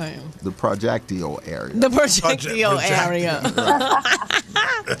 Oh, okay. the Projectile area. The Projectile area.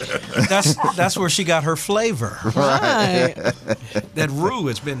 That's where she got her flavor. Right. That roux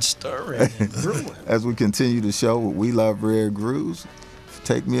has been stirring and brewing. As we continue the show with We Love Red Grooves,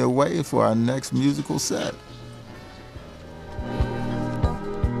 take me away for our next musical set.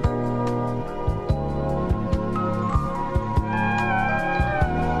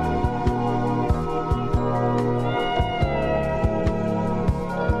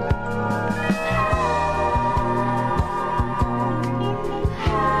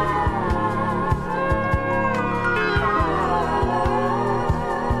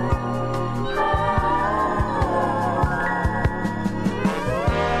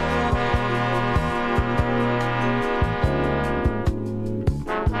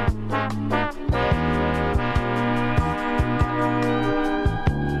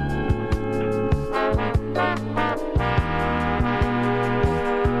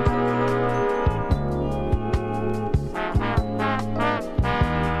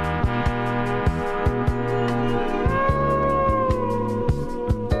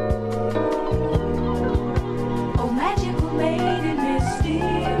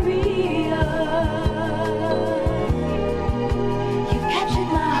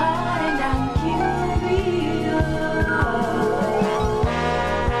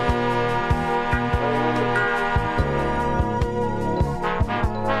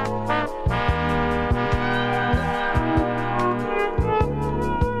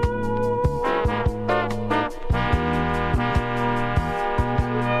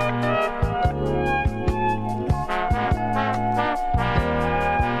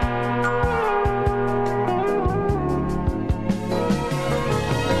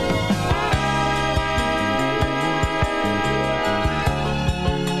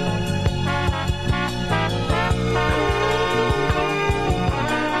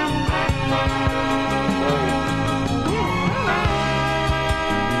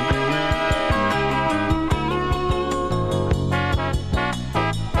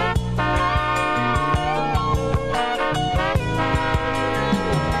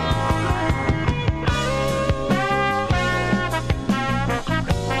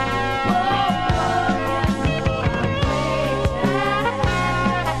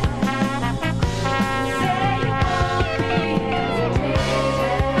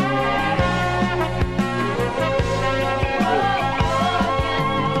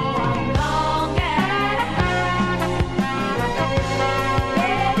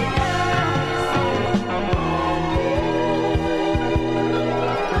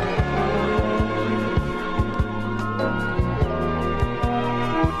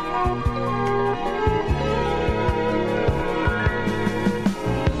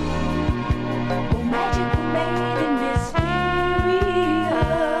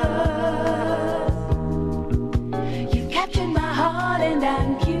 darling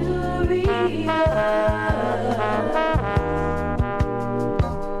and curious.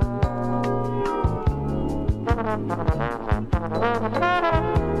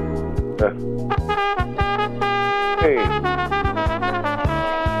 Hey.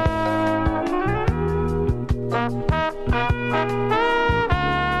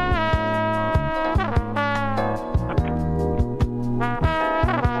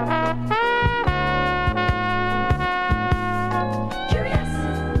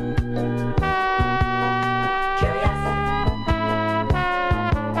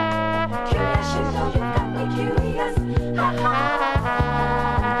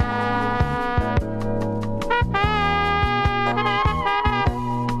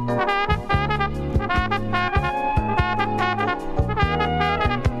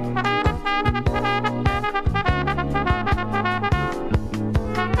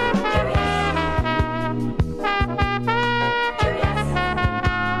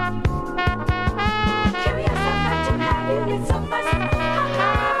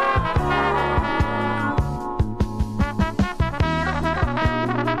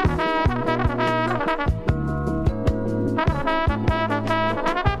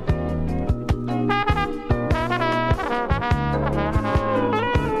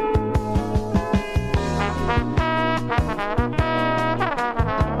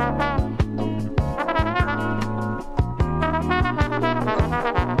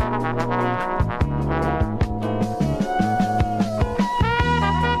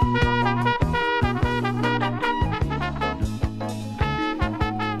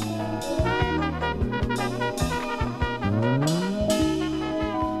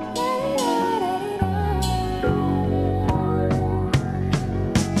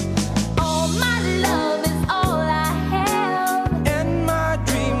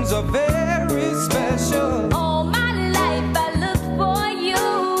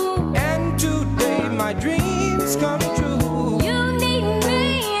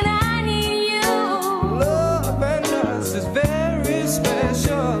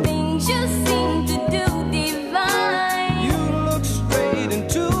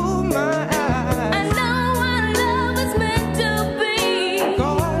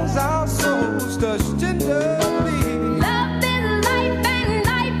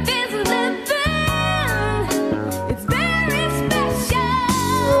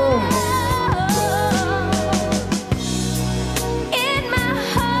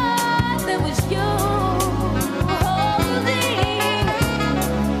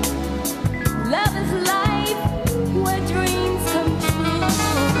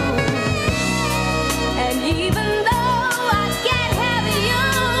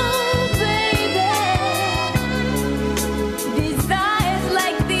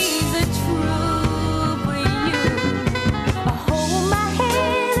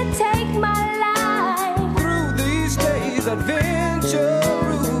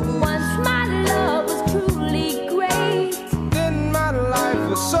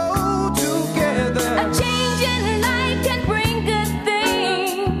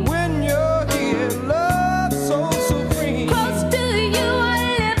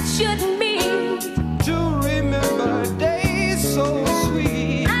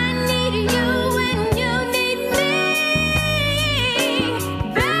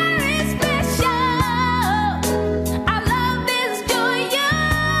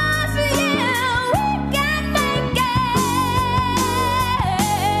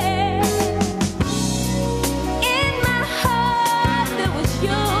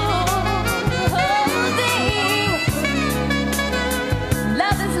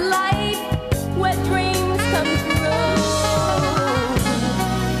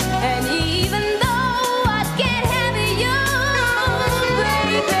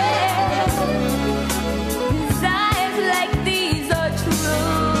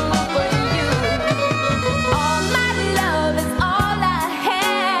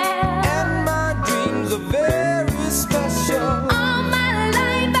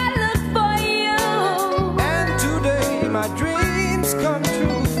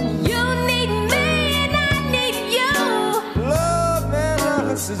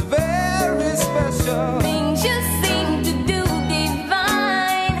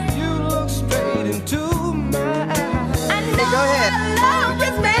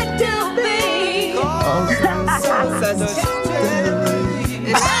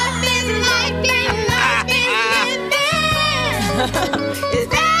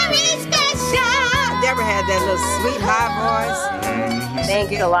 Debra had that little sweet high voice.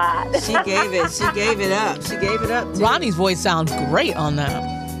 Thanks a lot. She gave it up. She gave it up. Ronnie's voice sounds great on that.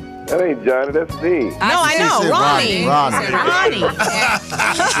 That ain't Johnny, that's me. No, I know. Ronnie. Ronnie. I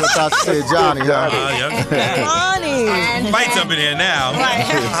thought you said Johnny. Ronnie. Fight something here now.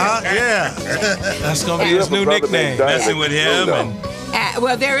 Yeah. That's gonna be his new nickname. Messing with him and.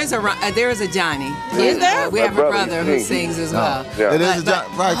 Well, there is a Johnny. Is there? We have a brother who sings as well. Yeah. It is a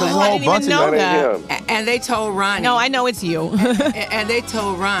Johnny. Right, because I didn't even know that. And they told Ronnie. No, I know it's you. And they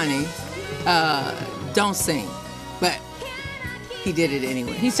told Ronnie, don't sing. But he did it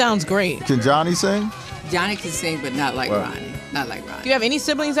anyway. He sounds great. Can Johnny sing? Johnny can sing, but not like Ronnie. Not like Ronnie. Do you have any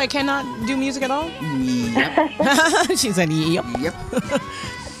siblings that cannot do music at all? Yep. She said, yep. Yep.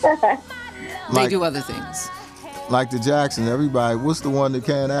 They do other things. Like the Jackson, everybody. What's the one that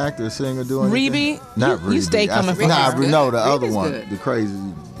can't act or sing or do anything? Rebe? Not Rebe. You stay coming for Nah, her. no, the other Rebe's one. good. The crazy.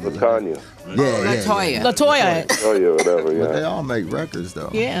 LaTanya. Yeah. LaToya. Oh, yeah, whatever, yeah. But they all make records, though.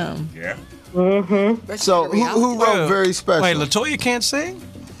 Yeah. Yeah. Mm-hmm. So who wrote Very Special? Wait, LaToya can't sing?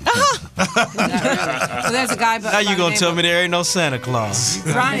 So there's a guy. Now you gonna tell me there ain't no Santa Claus?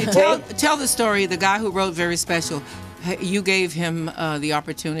 Ronnie, tell the story. The guy who wrote Very Special. You gave him the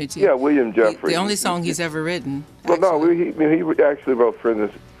opportunity. Yeah, William Jeffrey. The only song he's ever written. Well, no, he actually wrote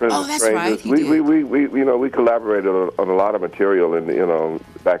Friends and Oh, that's Strangers. right, he We collaborated on a lot of material,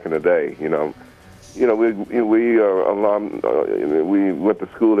 back in the day. We went to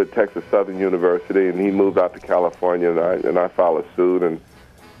school at Texas Southern University, and he moved out to California, and I followed suit, and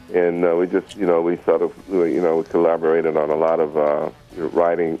we just we sort of we collaborated on a lot of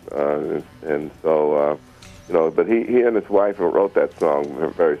writing, and so. But he and his wife wrote that song,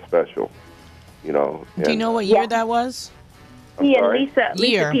 Very Special. Do you know what year that was? He and Lisa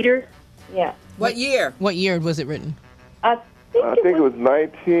Peters. Yeah. What year? What year was it written? I think it was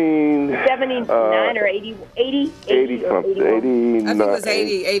 79 or 80 something. 80. I think it was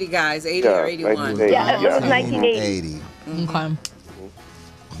 80 guys, 80 or 81. Yeah, it was 1980. Okay.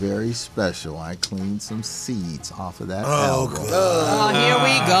 Very Special. I cleaned some seeds off of that Oh, album. Oh, here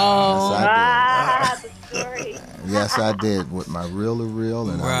we go. Yes, I did with my reel-to-reel,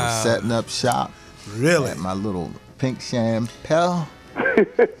 and I was setting up shop. Really? At my little pink champagne,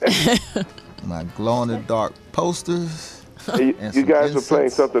 my glow-in-the-dark posters. You guys were playing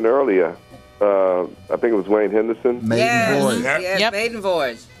something earlier. I think it was Wayne Henderson. Maiden Voyage. Yes, Maiden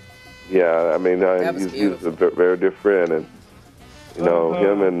Voyage. Yeah, I mean, he was a very dear friend, and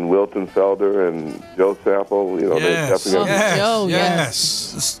him and Wilton Felder and Joe Sample, they definitely.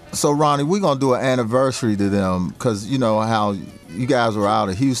 Yes. So, Ronnie, we're going to do an anniversary to them because you know how you guys were out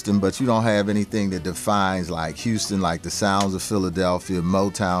of Houston, but you don't have anything that defines like Houston, like the sounds of Philadelphia,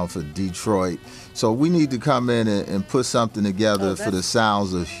 Motown for Detroit. So we need to come in and put something together for the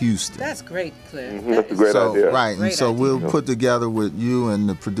sounds of Houston. That's great, Claire. Mm-hmm. That's a great idea. Right, Great and so idea. we'll put together with you and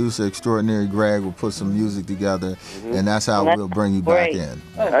the producer extraordinary Greg, we'll put some music together, and that's how we'll bring you back in.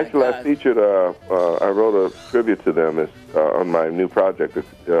 Actually, I featured. I wrote a tribute to them on my new project.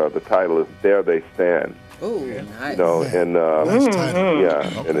 The title is "There They Stand." Oh, nice. And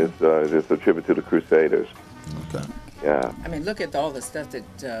and it's a tribute to the Crusaders. Okay. Yeah. I mean, look at all the stuff that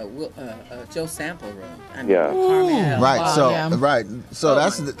Joe Sample wrote. I mean, Yeah. Right. So So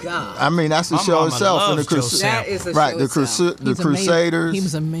that's God. I mean that's the My show mama itself and loves Joe Sample. That is a right. show The itself. the Crusaders. He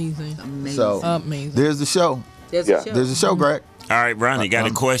was amazing. So Amazing. there's the show. There's a show. There's a show, Greg. All right, Ronnie, got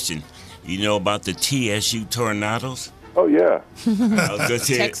a question. You know about the TSU Tornadoes? Oh yeah. I was gonna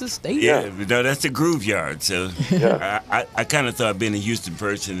say, Texas State? Yeah, no, that's the Groove Yard. So I kind of thought being a Houston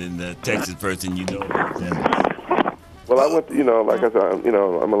person and a Texas person, you know about that. Well, I went. Like I said, I'm an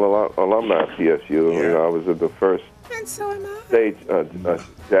alumni of TSU. Yeah. I was at the first And so am I. stage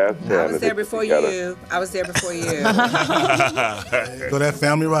jazz band. I was there before you. I was there before you. Go that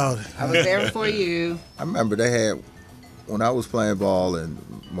family route. I was there before you. I remember they had when I was playing ball and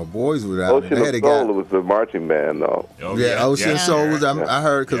my boys were out. Ocean They had of a guy. Soul was the marching band, though. Oh, Ocean Soul was. I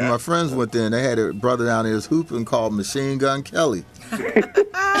heard because Yeah. my friends went there and they had a brother down there who's hooping called Machine Gun Kelly.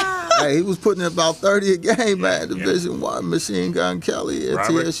 Hey, he was putting in about 30 a game, man. Division I Machine Gun Kelly at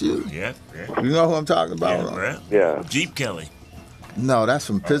Robert? TSU. Yeah. You know who I'm talking about? Right. Yeah. Jeep Kelly. No, that's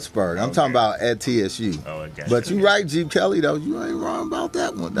from Pittsburgh. I'm talking about at TSU. Oh, I got But you. you right, Jeep Kelly, though. You ain't wrong about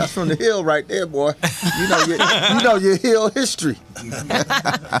that one. That's from the Hill right there, boy. You know your Hill history.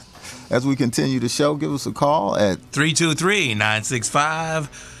 As we continue the show, give us a call at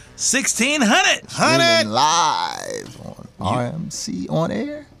 323-965-1600. Streaming live on RMC on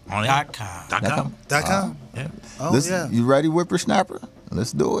air. On .com. Yeah. Oh, yeah. You ready, whippersnapper?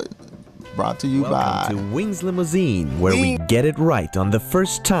 Let's do it. Brought to you by Welcome to Wings Limousine, where we get it right on the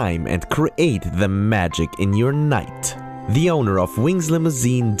first time and create the magic in your night. The owner of Wings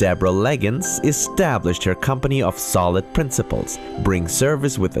Limousine, Debra Leggins, established her company of solid principles, bring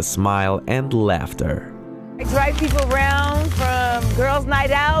service with a smile and laughter. I drive people around from girls'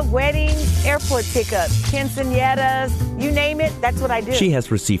 night out, weddings, airport pickups, quinceañeras, you name it, that's what I do. She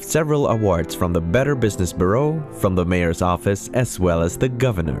has received several awards from the Better Business Bureau, from the mayor's office, as well as the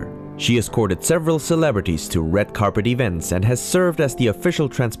governor. She escorted several celebrities to red carpet events and has served as the official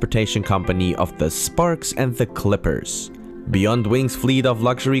transportation company of the Sparks and the Clippers. Beyond Wings' fleet of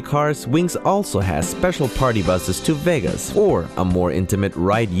luxury cars, Wings also has special party buses to Vegas or a more intimate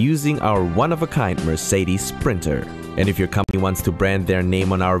ride using our one-of-a-kind Mercedes Sprinter. And if your company wants to brand their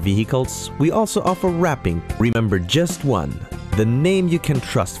name on our vehicles, we also offer wrapping. Remember just one, the name you can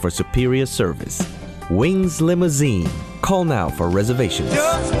trust for superior service. Wings Limousine. Call now for reservations.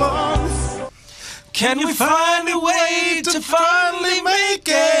 Just once, can we find a way to finally make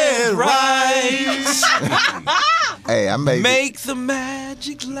it right? Hey, I made Make the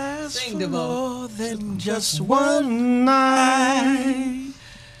magic last for more than just one night.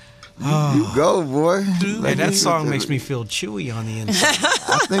 You go, boy. Hey, that song makes me feel chewy on the inside.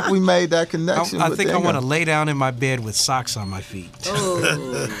 I think we made that connection. I think I want to lay down in my bed with socks on my feet. Oh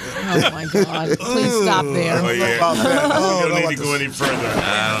my God! Please stop there. Oh, yeah. We don't need to go any further.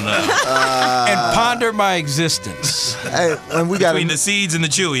 I don't know. And ponder my existence. Hey, and we got between the seeds and the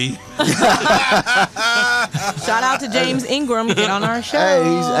chewy. Shout out to James Ingram. Get on our show.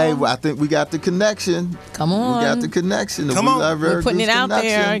 Hey, I think we got the connection. Come on. We got the connection. Come on. We're putting it out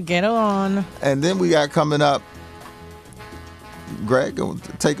there. Get on. And then we got coming up, Greg,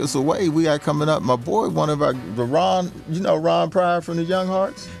 take us away. We got coming up, my boy, one of our, Ron, you know Ron Pryor from the Young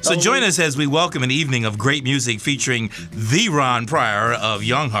Hearts? So join us as we welcome an evening of great music featuring the Ron Pryor of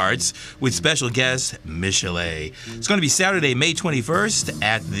Young Hearts with special guest Michelet. It's going to be Saturday, May 21st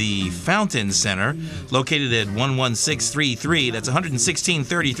at the Fountain Center, located at 11633. That's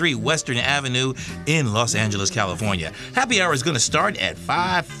 11633 Western Avenue in Los Angeles, California. Happy hour is going to start at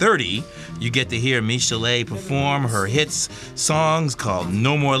 5:30. You get to hear Michelet perform her hits songs called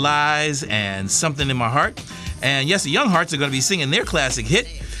No More Lies and Something in My Heart. And yes, the Young Hearts are going to be singing their classic hit,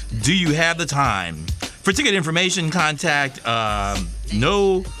 Do You Have the Time? For ticket information, contact I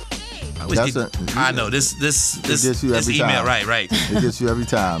know this gets you every email, time. right. It gets you every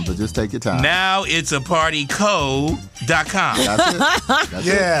time, but just take your time. Now it's a partyco.com. That's it. That's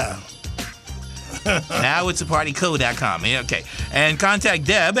yeah. Now it's a partyco.com. Okay. And contact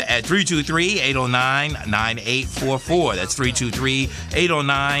Deb at 323-809-9844. That's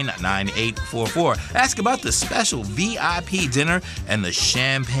 323-809-9844. Ask about the special VIP dinner and the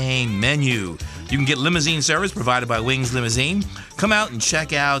champagne menu. You can get limousine service provided by Wings Limousine. Come out and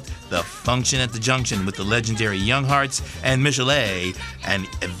check out the Function at the Junction with the legendary Young Hearts and Michelet, an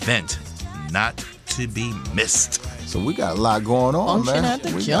event not to be missed. So we got a lot going on, Function man. at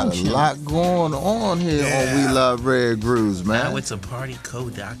the We junction. got a lot going on here on We Love Red Grooves, man. Now it's a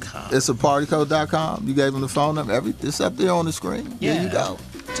partyco.com. It's a partyco.com. You gave them the phone number. It's up there on the screen. Yeah. There you go.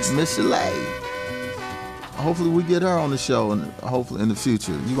 Miss Chalet. Hopefully we get her on the show, and hopefully in the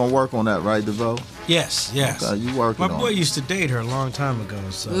future. You gonna work on that, right, DeVoe? Yes. Okay, you working My on boy it. used to date her a long time ago.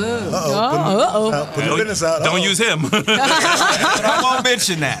 So. Put your business out. Don't use him. But I won't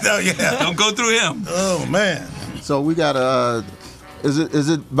mention that. No, yeah. Don't go through him. Oh man. So we got is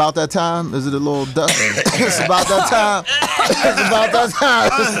it about that time? Is it a little dusty? It's about that time. It's about that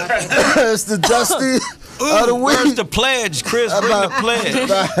time. It's the dusty of the week. Where's the pledge, Chris? Bring the pledge.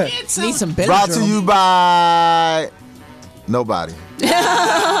 Need some Benadryl. Brought to you by nobody.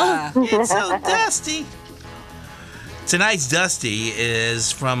 It's so dusty. Tonight's Dusty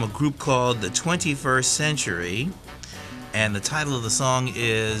is from a group called the 21st Century, and the title of the song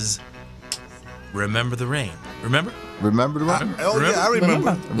is Remember the Rain. Remember? Remember the rain? Oh yeah, I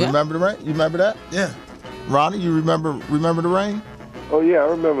remember. Remember the rain? You remember that? Yeah. Ronnie, you remember the rain? Oh yeah, I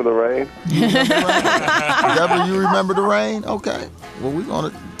remember the rain. You remember the rain? Deborah, you remember the rain? Okay. Well, we're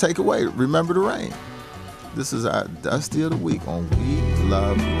gonna take away Remember the Rain. This is our Dusty of the Week on We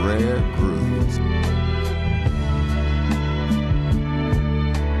Love Rare Grooves.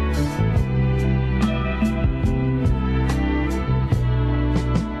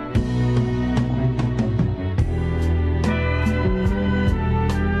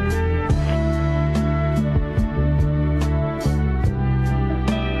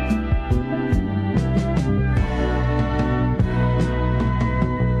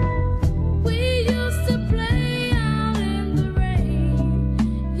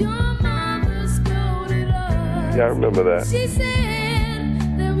 Yeah, I remember that. She said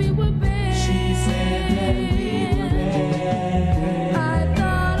that we were bad. She said that we were bad. I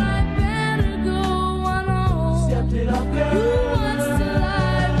thought I'd better go on home. Stepped it up.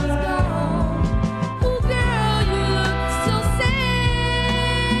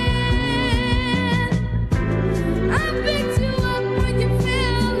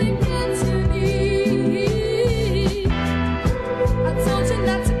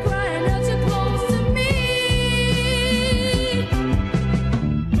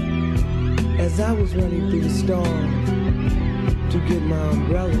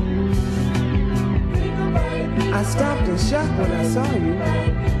 umbrella. I stopped in shock when I saw you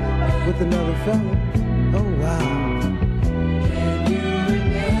with another fella. Oh wow. Can you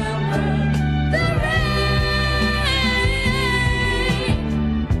remember the rain?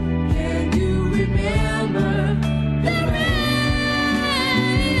 Can you remember the rain?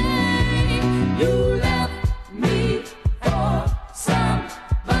 You left me for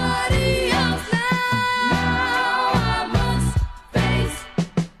somebody else. Now I must face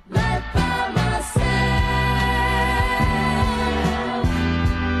life by myself.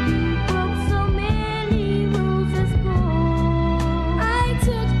 You broke so many rules at school. I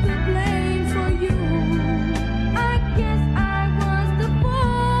took the blame for you. I guess I was the fool.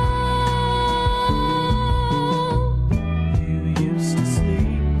 You used to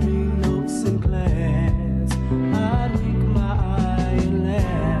sneak me notes in class. I'd wink my eye and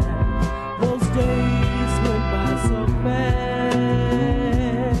laugh. Those days went by so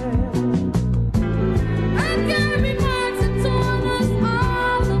fast. I carry marks that tore us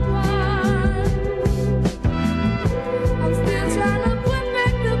all apart. I'm still trying to put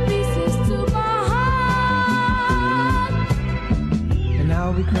back the pieces to my heart. And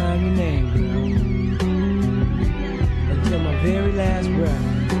I'll be crying your name, girl, until my very last breath.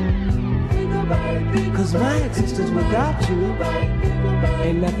 Cause my existence without you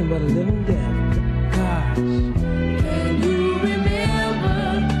ain't nothing but a living death. Gosh. Can you remember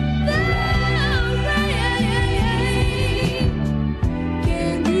the rain?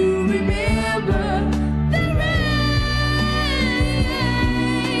 Can you remember the rain?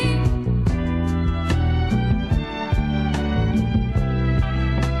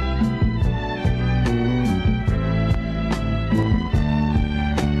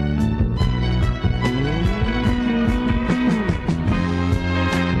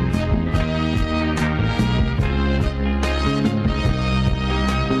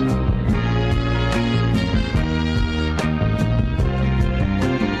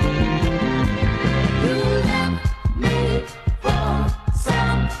 You left me for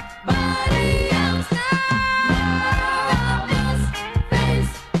somebody else. Now I must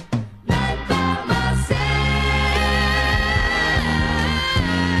face life by myself.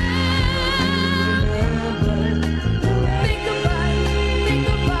 Think about it, think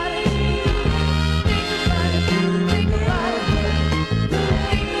about it, think about it, think about it,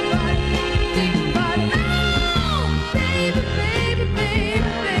 think about it, think about it. Oh, baby, baby,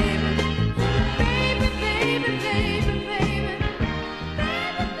 baby, baby, baby, baby, baby,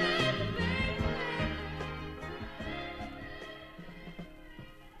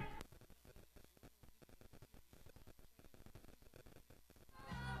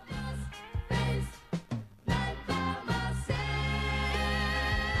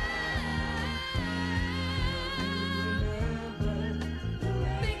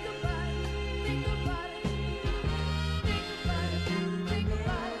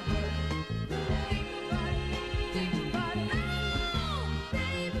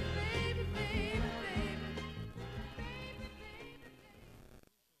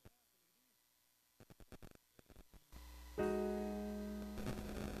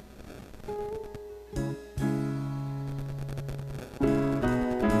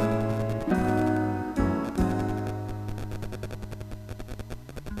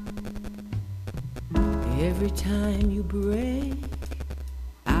 Every time you break,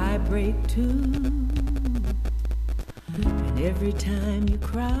 I break too. And every time you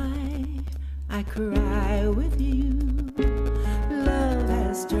cry, I cry with you. Love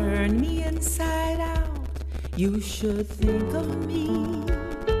has turned me inside out. You should think of me.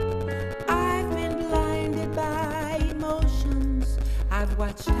 I've been blinded by emotions. I've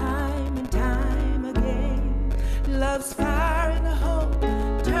watched time and time again. Love's fire in the hope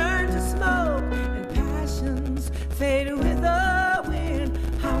turn to smoke, and passions fade with the wind.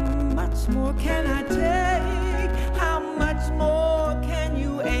 How much more can I take? How much more can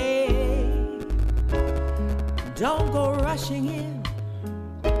you ache? Don't go rushing in.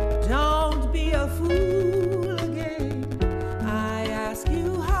 Don't be a fool again. I ask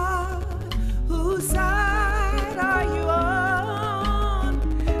you hard, whose side are you on?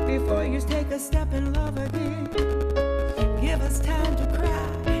 Before you take a step in love again, give us time to cry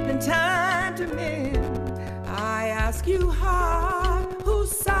and time to mend. I ask you hard,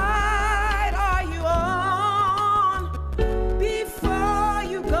 whose side are you on? Before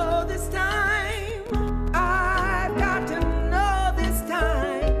you go this time, I've got to know this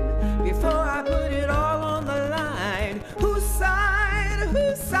time, before I put it all on the line. Whose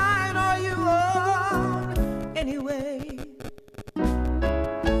side are you on? Anyway,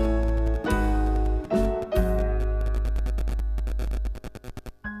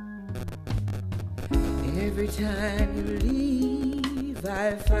 Every time you leave,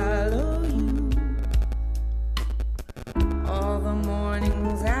 I follow you. All the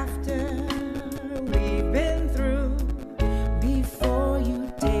mornings after we've been through, before you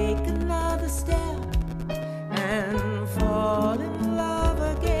take another step and fall in love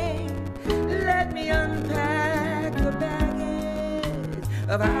again, let me unpack the baggage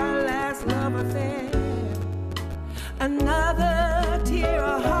of our last love affair. Another tear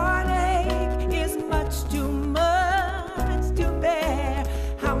of heartache is much too much to bear.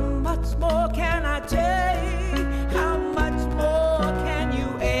 How much more can I take? How much more can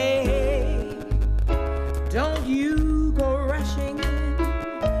you ache? Don't you go rushing in.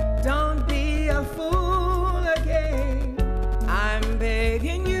 Don't be a fool again. I'm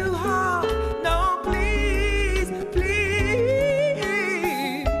begging you hard. No, please, please.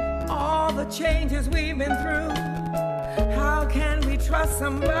 All the changes we've been through, how can we trust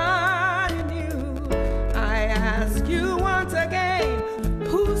somebody new? I ask you once again,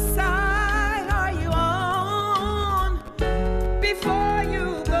 whose side are you on? Before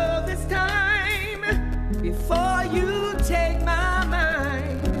you go this time, before you take my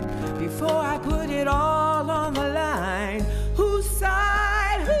mind, before I put it all on the line, whose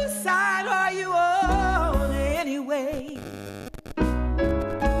side are you on anyway?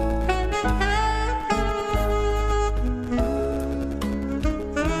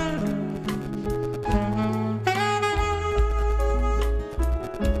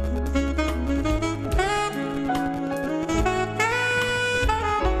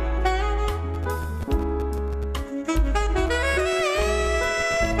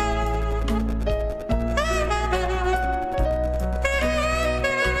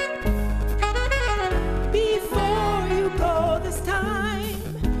 Before you go this time,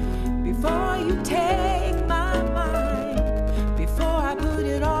 before you take my mind, before I put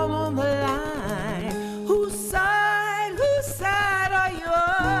it all on the line, whose side are you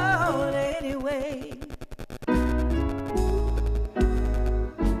on anyway?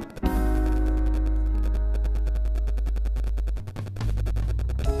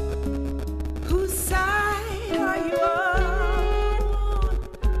 Whose side are you on?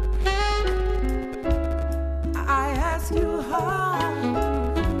 I ask you hard.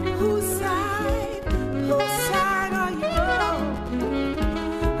 Whose side are you on?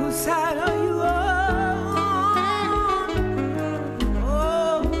 Whose side are you on?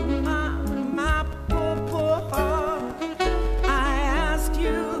 Oh, my poor heart. I ask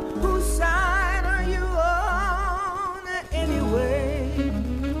you, whose side are you on anyway?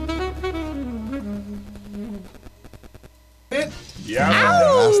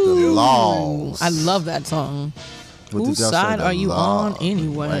 That's the Laws. I love that song. What Whose did y'all say, side the are you Law? on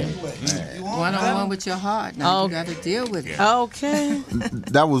anyway? One-on-one with your heart. Now you got to deal with it. Okay.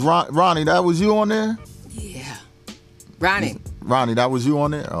 That was Ronnie. That was you on there? Yeah. Ronnie. Ronnie, that was you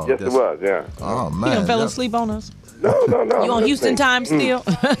on there? Oh, Yes, it was, yeah. Oh, You man. done fell asleep on us? No. You on Houston time still?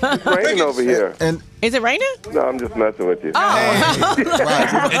 It's raining over here. And Is it raining? No, I'm just messing with you. Oh.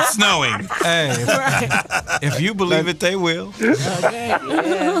 It's snowing. Hey, if you believe it, they will. Okay. Yeah.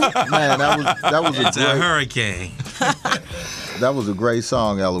 Man, that was It's a hurricane. That was a great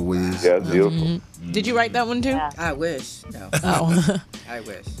song, Eloise. Yeah, it's beautiful. Mm-hmm. Did you write that one too? I wish. No. Oh. I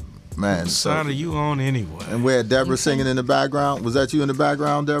wish. Man, Whose side are you on anyway? And we had Debra singing in the background. Was that you in the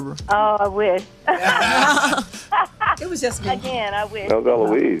background, Debra? Oh, I wish. It was just me. Again, I wish. That was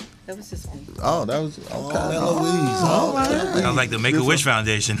Eloise. That was just me. Oh, that was okay. Eloise. Sounds like the Make-A-Wish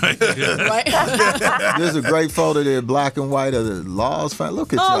Foundation. Right. There's a great photo there, black and white, of the Laws family.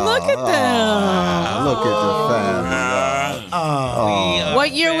 Look at y'all. Oh, look at them. Look at the family.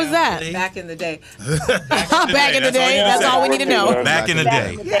 What year was that? Back in the day. Back in the day. That's all we need to know. Back in the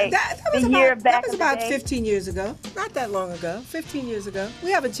day. That was about 15 years ago. Not that long ago. 15 years ago.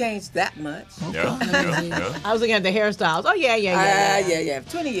 We haven't changed that much. Yeah. I was looking at the hairstyles. Oh, yeah. Yeah.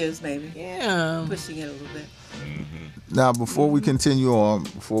 20 years maybe. Yeah. Pushing it a little bit. Now, before we continue on,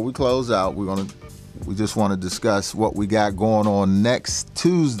 before we close out, we just want to discuss what we got going on next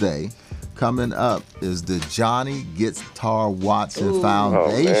Tuesday. Coming up is the Johnny Guitar Watson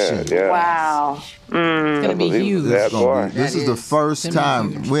Foundation. Oh, man, yeah. Wow. It's going to be huge. This is the first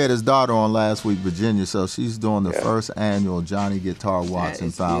time. We had his daughter on last week, Virginia, so she's doing the first annual Johnny Guitar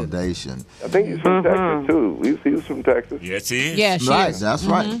Watson Foundation. I think he's from Texas, too. He was from Texas. Yes, he is. Yeah, she Right, is. that's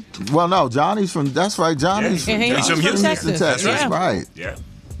right. Well, no, Johnny's from, that's right, Johnny's Yeah, he's from Houston, Texas. Texas. Yeah. Right. Yeah.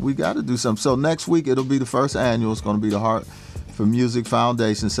 We got to do something. So next week, it'll be the first annual. It's going to be the Heart for Music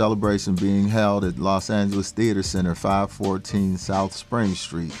Foundation celebration being held at Los Angeles Theater Center, 514 South Spring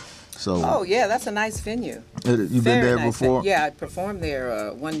Street. So. Oh yeah, that's a nice venue. You've been there before? Yeah, I performed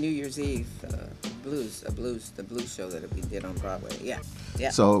there one New Year's Eve. The blues show that we did on Broadway. Yeah.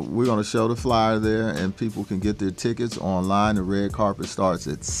 So we're going to show the flyer there, and people can get their tickets online. The red carpet starts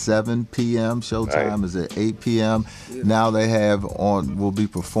at 7 p.m. Showtime is at 8 p.m. Beautiful. Now they have will be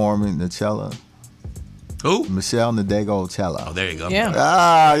performing Nacella. Who? Michelle Nadego-Cello. Oh, there you go.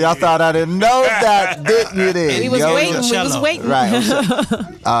 Yeah. Y'all thought I didn't know that, didn't you? Then we was waiting.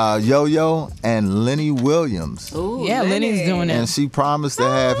 Right. Yo-Yo and Lenny Williams. Ooh, yeah, Lenny's doing it. And she promised to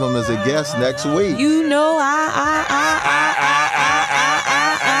have him as a guest next week. You know,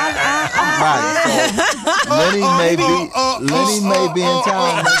 Right. So Lenny may be in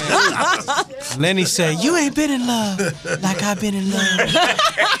town next week. Lenny said, "You ain't been in love like I've been in love."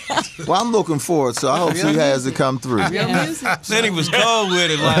 Well, I'm looking forward, so I hope she has to come through. Yeah. Lenny was cold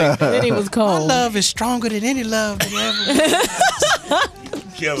with it. Like, Lenny was cold. My love is stronger than any love that ever.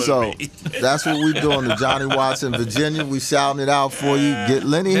 So that's what we're doing to Johnny Watson, Virginia. We shouting it out for you. Get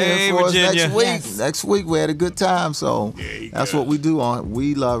Lenny here for Virginia. us next week. Yes. Next week we had a good time, so that's what we do on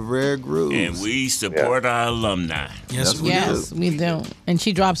We Love Rare Grooves. And we support our alumni. Yes, we do. And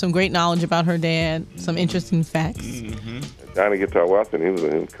she dropped some great knowledge about her dad, some interesting facts. Johnny Guitar Watson, he was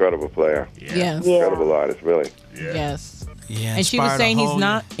an incredible player. Yes. Incredible artist, really. Yes. Yeah, and she was saying he's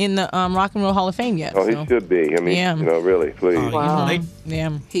not in the Rock and Roll Hall of Fame yet. Oh, he should be. I mean, really, please.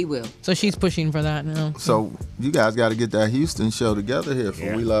 Yeah. He will. So she's pushing for that now. So you guys got to get that Houston show together here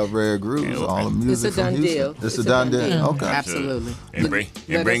for We Love Rare Grooves. All the music It's a done from Houston. deal. It's a done deal. Okay. Absolutely.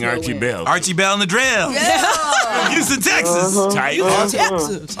 And bring Archie Bell. Archie Bell and the Drill. Yeah. Houston, Texas. Tight.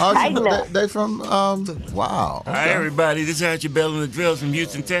 They from, wow. Hi, everybody. This is Archie Bell and the Drill from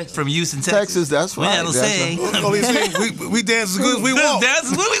Houston, Texas. From Houston, Texas. That's right. That'll say. We dance as good as we want.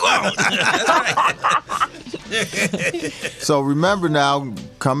 Dance as what we want. That's right. So remember now,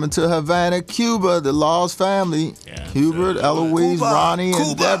 coming to Havana, Cuba, the Laws family, Hubert, Eloise, Ronnie,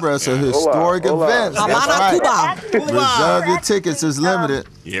 and Debra. It's a historic event. That's right. Reserve your tickets. It's limited.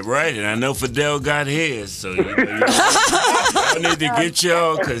 Yeah, right. And I know Fidel got his, so you need to get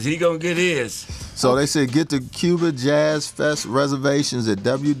y'all because he going to get his. So they said get the Cuba Jazz Fest reservations at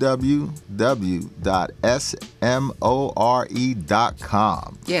www.smore.com.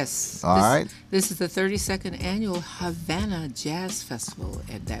 Yes. All right. This is the 32nd annual Havana Jazz Festival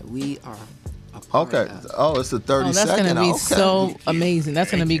that we are a part of. Oh, it's the 32nd. Oh, that's going to be so amazing.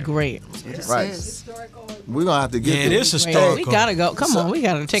 That's going to be great. Right. We're going to have to get it is historical. We got to go. Come on. We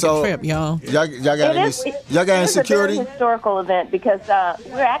got to take a trip, y'all. Y'all got any security? It's a very historical event because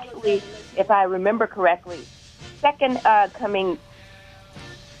we're actually, if I remember correctly, second coming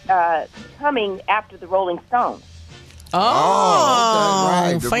after the Rolling Stones. Oh,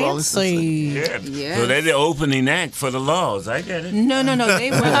 okay, right. fancy. Yeah. So they're the opening act for the Laws. I get it. No. They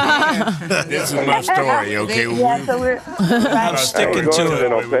were there. This is my story, okay? So we're I'm sticking to it. They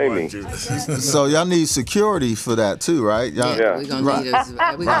don't pay me. So y'all need security for that too, right? Y'all, We're going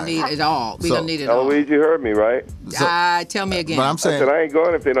to need it all. We're going to need it all. Eloise, you heard me, right? Tell me again. But I'm saying, I said I ain't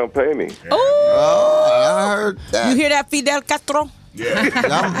going if they don't pay me. Oh, I heard that. You hear that, Fidel Castro?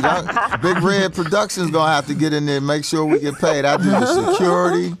 Yeah. Big Red Productions gonna have to get in there and make sure we get paid. I do the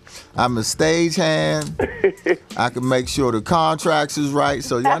security. I'm a stagehand. I can make sure the contracts is right.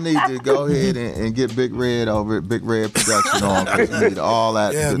 So y'all need to go ahead and get Big Red over at Big Red Production on because we need all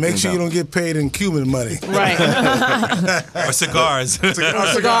that. Yeah, make sure you don't get paid in Cuban money. Right. Or cigars.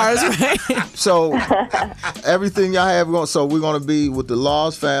 Cigars, right? So everything y'all have going. So we're gonna be with the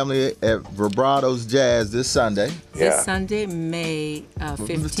Laws family at Vibratos Jazz this Sunday. This Sunday, May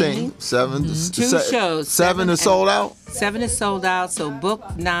 15th. 2 shows. 7 is sold out? 7 is sold out, so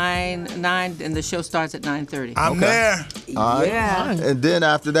book 9, and the show starts at 9:30. I'm there. All right. Yeah. And then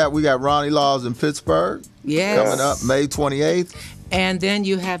after that, we got Ronnie Laws in Pittsburgh. Yes. Coming up May 28th. And then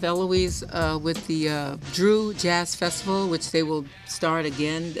you have Eloise with the Drew Jazz Festival, which they will start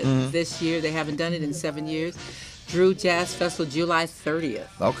again this year. They haven't done it in 7 years. Drew Jazz Festival, July 30th.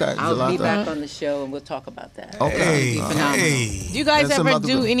 Okay. I'll be back on the show and we'll talk about that. Okay. Do you guys ever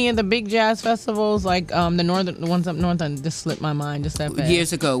do any of the big jazz festivals, like the ones up north? This slipped my mind just that fast.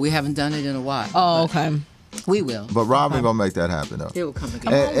 Years ago. We haven't done it in a while. Oh, okay. We will. But Robin gonna make that happen though. It will come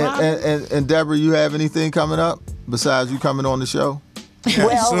again. And Debra, you have anything coming up besides you coming on the show? Well,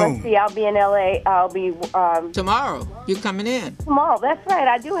 let's see. I'll be in LA. I'll be tomorrow. You're coming in tomorrow. That's right.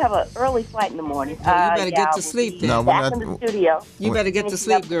 I do have an early flight in the morning. You better get to sleep then. No, back in the studio. You better get to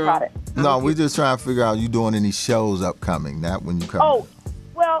sleep, girl. No, we just trying to figure out you doing any shows upcoming. Not when you come. Oh,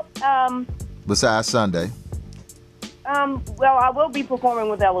 well. Besides Sunday. Well, I will be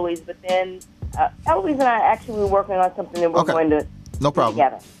performing with Eloise, but then Eloise and I actually were working on something that we're going to No problem.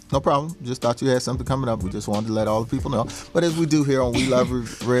 Together. No problem. Just thought you had something coming up. We just wanted to let all the people know. But as we do here on We Love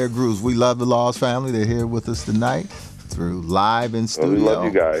Rare Grooves, we love the Laws family. They're here with us tonight through live in studio. We love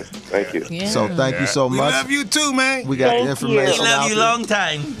you guys. Thank you. Yeah. So thank you so much. We love you too, man. We got the information. We love you there. long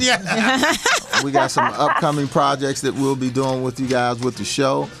time. Yeah. We got some upcoming projects that we'll be doing with you guys with the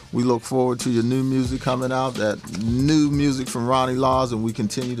show. We look forward to your new music coming out, that new music from Ronnie Laws, and we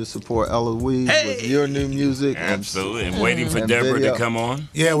continue to support Eloise with your new music. Absolutely. And waiting for Deborah to come on.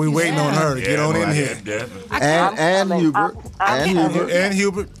 Yeah, we're waiting on her to get on in here. And Hubert. And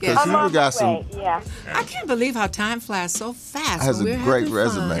Hubert. Because Hubert got some. Yeah. I can't believe how time flies so fast. Has a great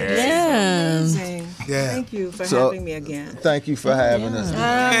resume. Amazing. Yeah. Thank you for So, having me again. Thank you for having us.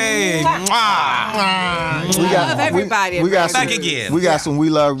 Hey, love everybody. We got back some, again. We got some We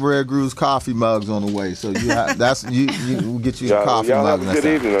Love Rare Grooves coffee mugs on the way, so we'll get you a coffee y'all mug. have a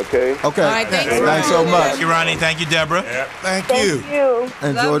good evening, okay? Okay. All right, thanks so much. Thank you, Ronnie. Thank you, Deborah. Thank you.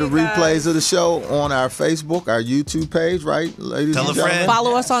 Enjoy the Love you replays of the show on our Facebook, our YouTube page, right, ladies Tell and a friend. gentlemen?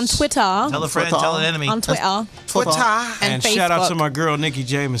 Follow us on Twitter. Tell a friend, tell an enemy. On Twitter. And Facebook. shout out to my girl Nikki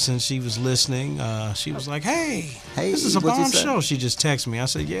Jameson. She was listening. She was like, "Hey, this is a what'd you bomb say? show." She just texted me. I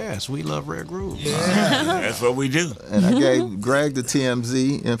said, "Yes, we love Rare Grooves." That's what we do. And I gave Greg the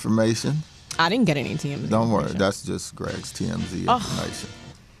TMZ information. I didn't get any TMZ. Don't worry, that's just Greg's TMZ information.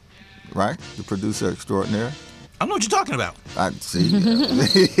 Right? The producer extraordinaire. I know what you're talking about. I see.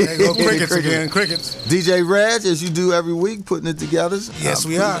 There go crickets again. Crickets. DJ Reg, as you do every week, putting it together. Yes,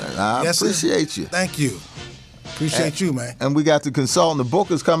 we are. I Yes, sir. appreciate you. Thank you. Appreciate you, man. And we got the consultant. The book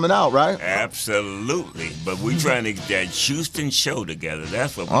is coming out, right? Absolutely. But we're trying to get that Houston show together.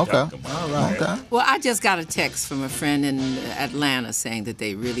 That's what we're talking about. All right. Okay. Well, I just got a text from a friend in Atlanta saying that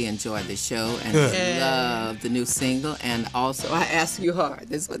they really enjoyed the show and Good. they love the new single. And also, I asked you hard.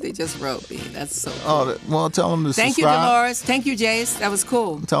 That's what they just wrote me. That's so cool. Oh, well, tell them to Thank you, subscribe. Dolores. Thank you, Jace. That was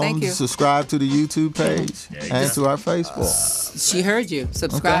cool. Tell Thank them you. to subscribe to the YouTube page and to our Facebook. She heard you.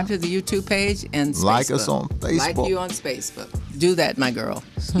 Subscribe to the YouTube page and Like Facebook. us on Facebook. Like you on Facebook. Do that, my girl.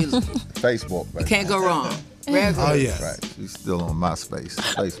 You Facebook. you can't go wrong. Rare Oh, Grooves. yeah. Right. She's still on MySpace.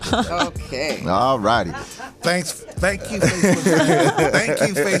 Facebook. Okay. All righty. Thank you, Facebook fans. Thank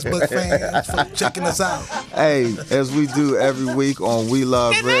you, Facebook fans, for checking us out. Hey, as we do every week on We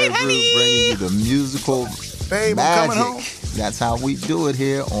Love Rare Grooves, bringing you the musical Babe, I'm coming home. magic. That's how we do it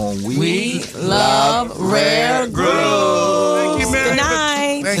here on We Love Rare Grooves. Thank you, Mary. Good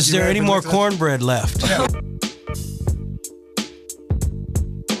night. Thank Is you, there Mary, any for more listening. cornbread left?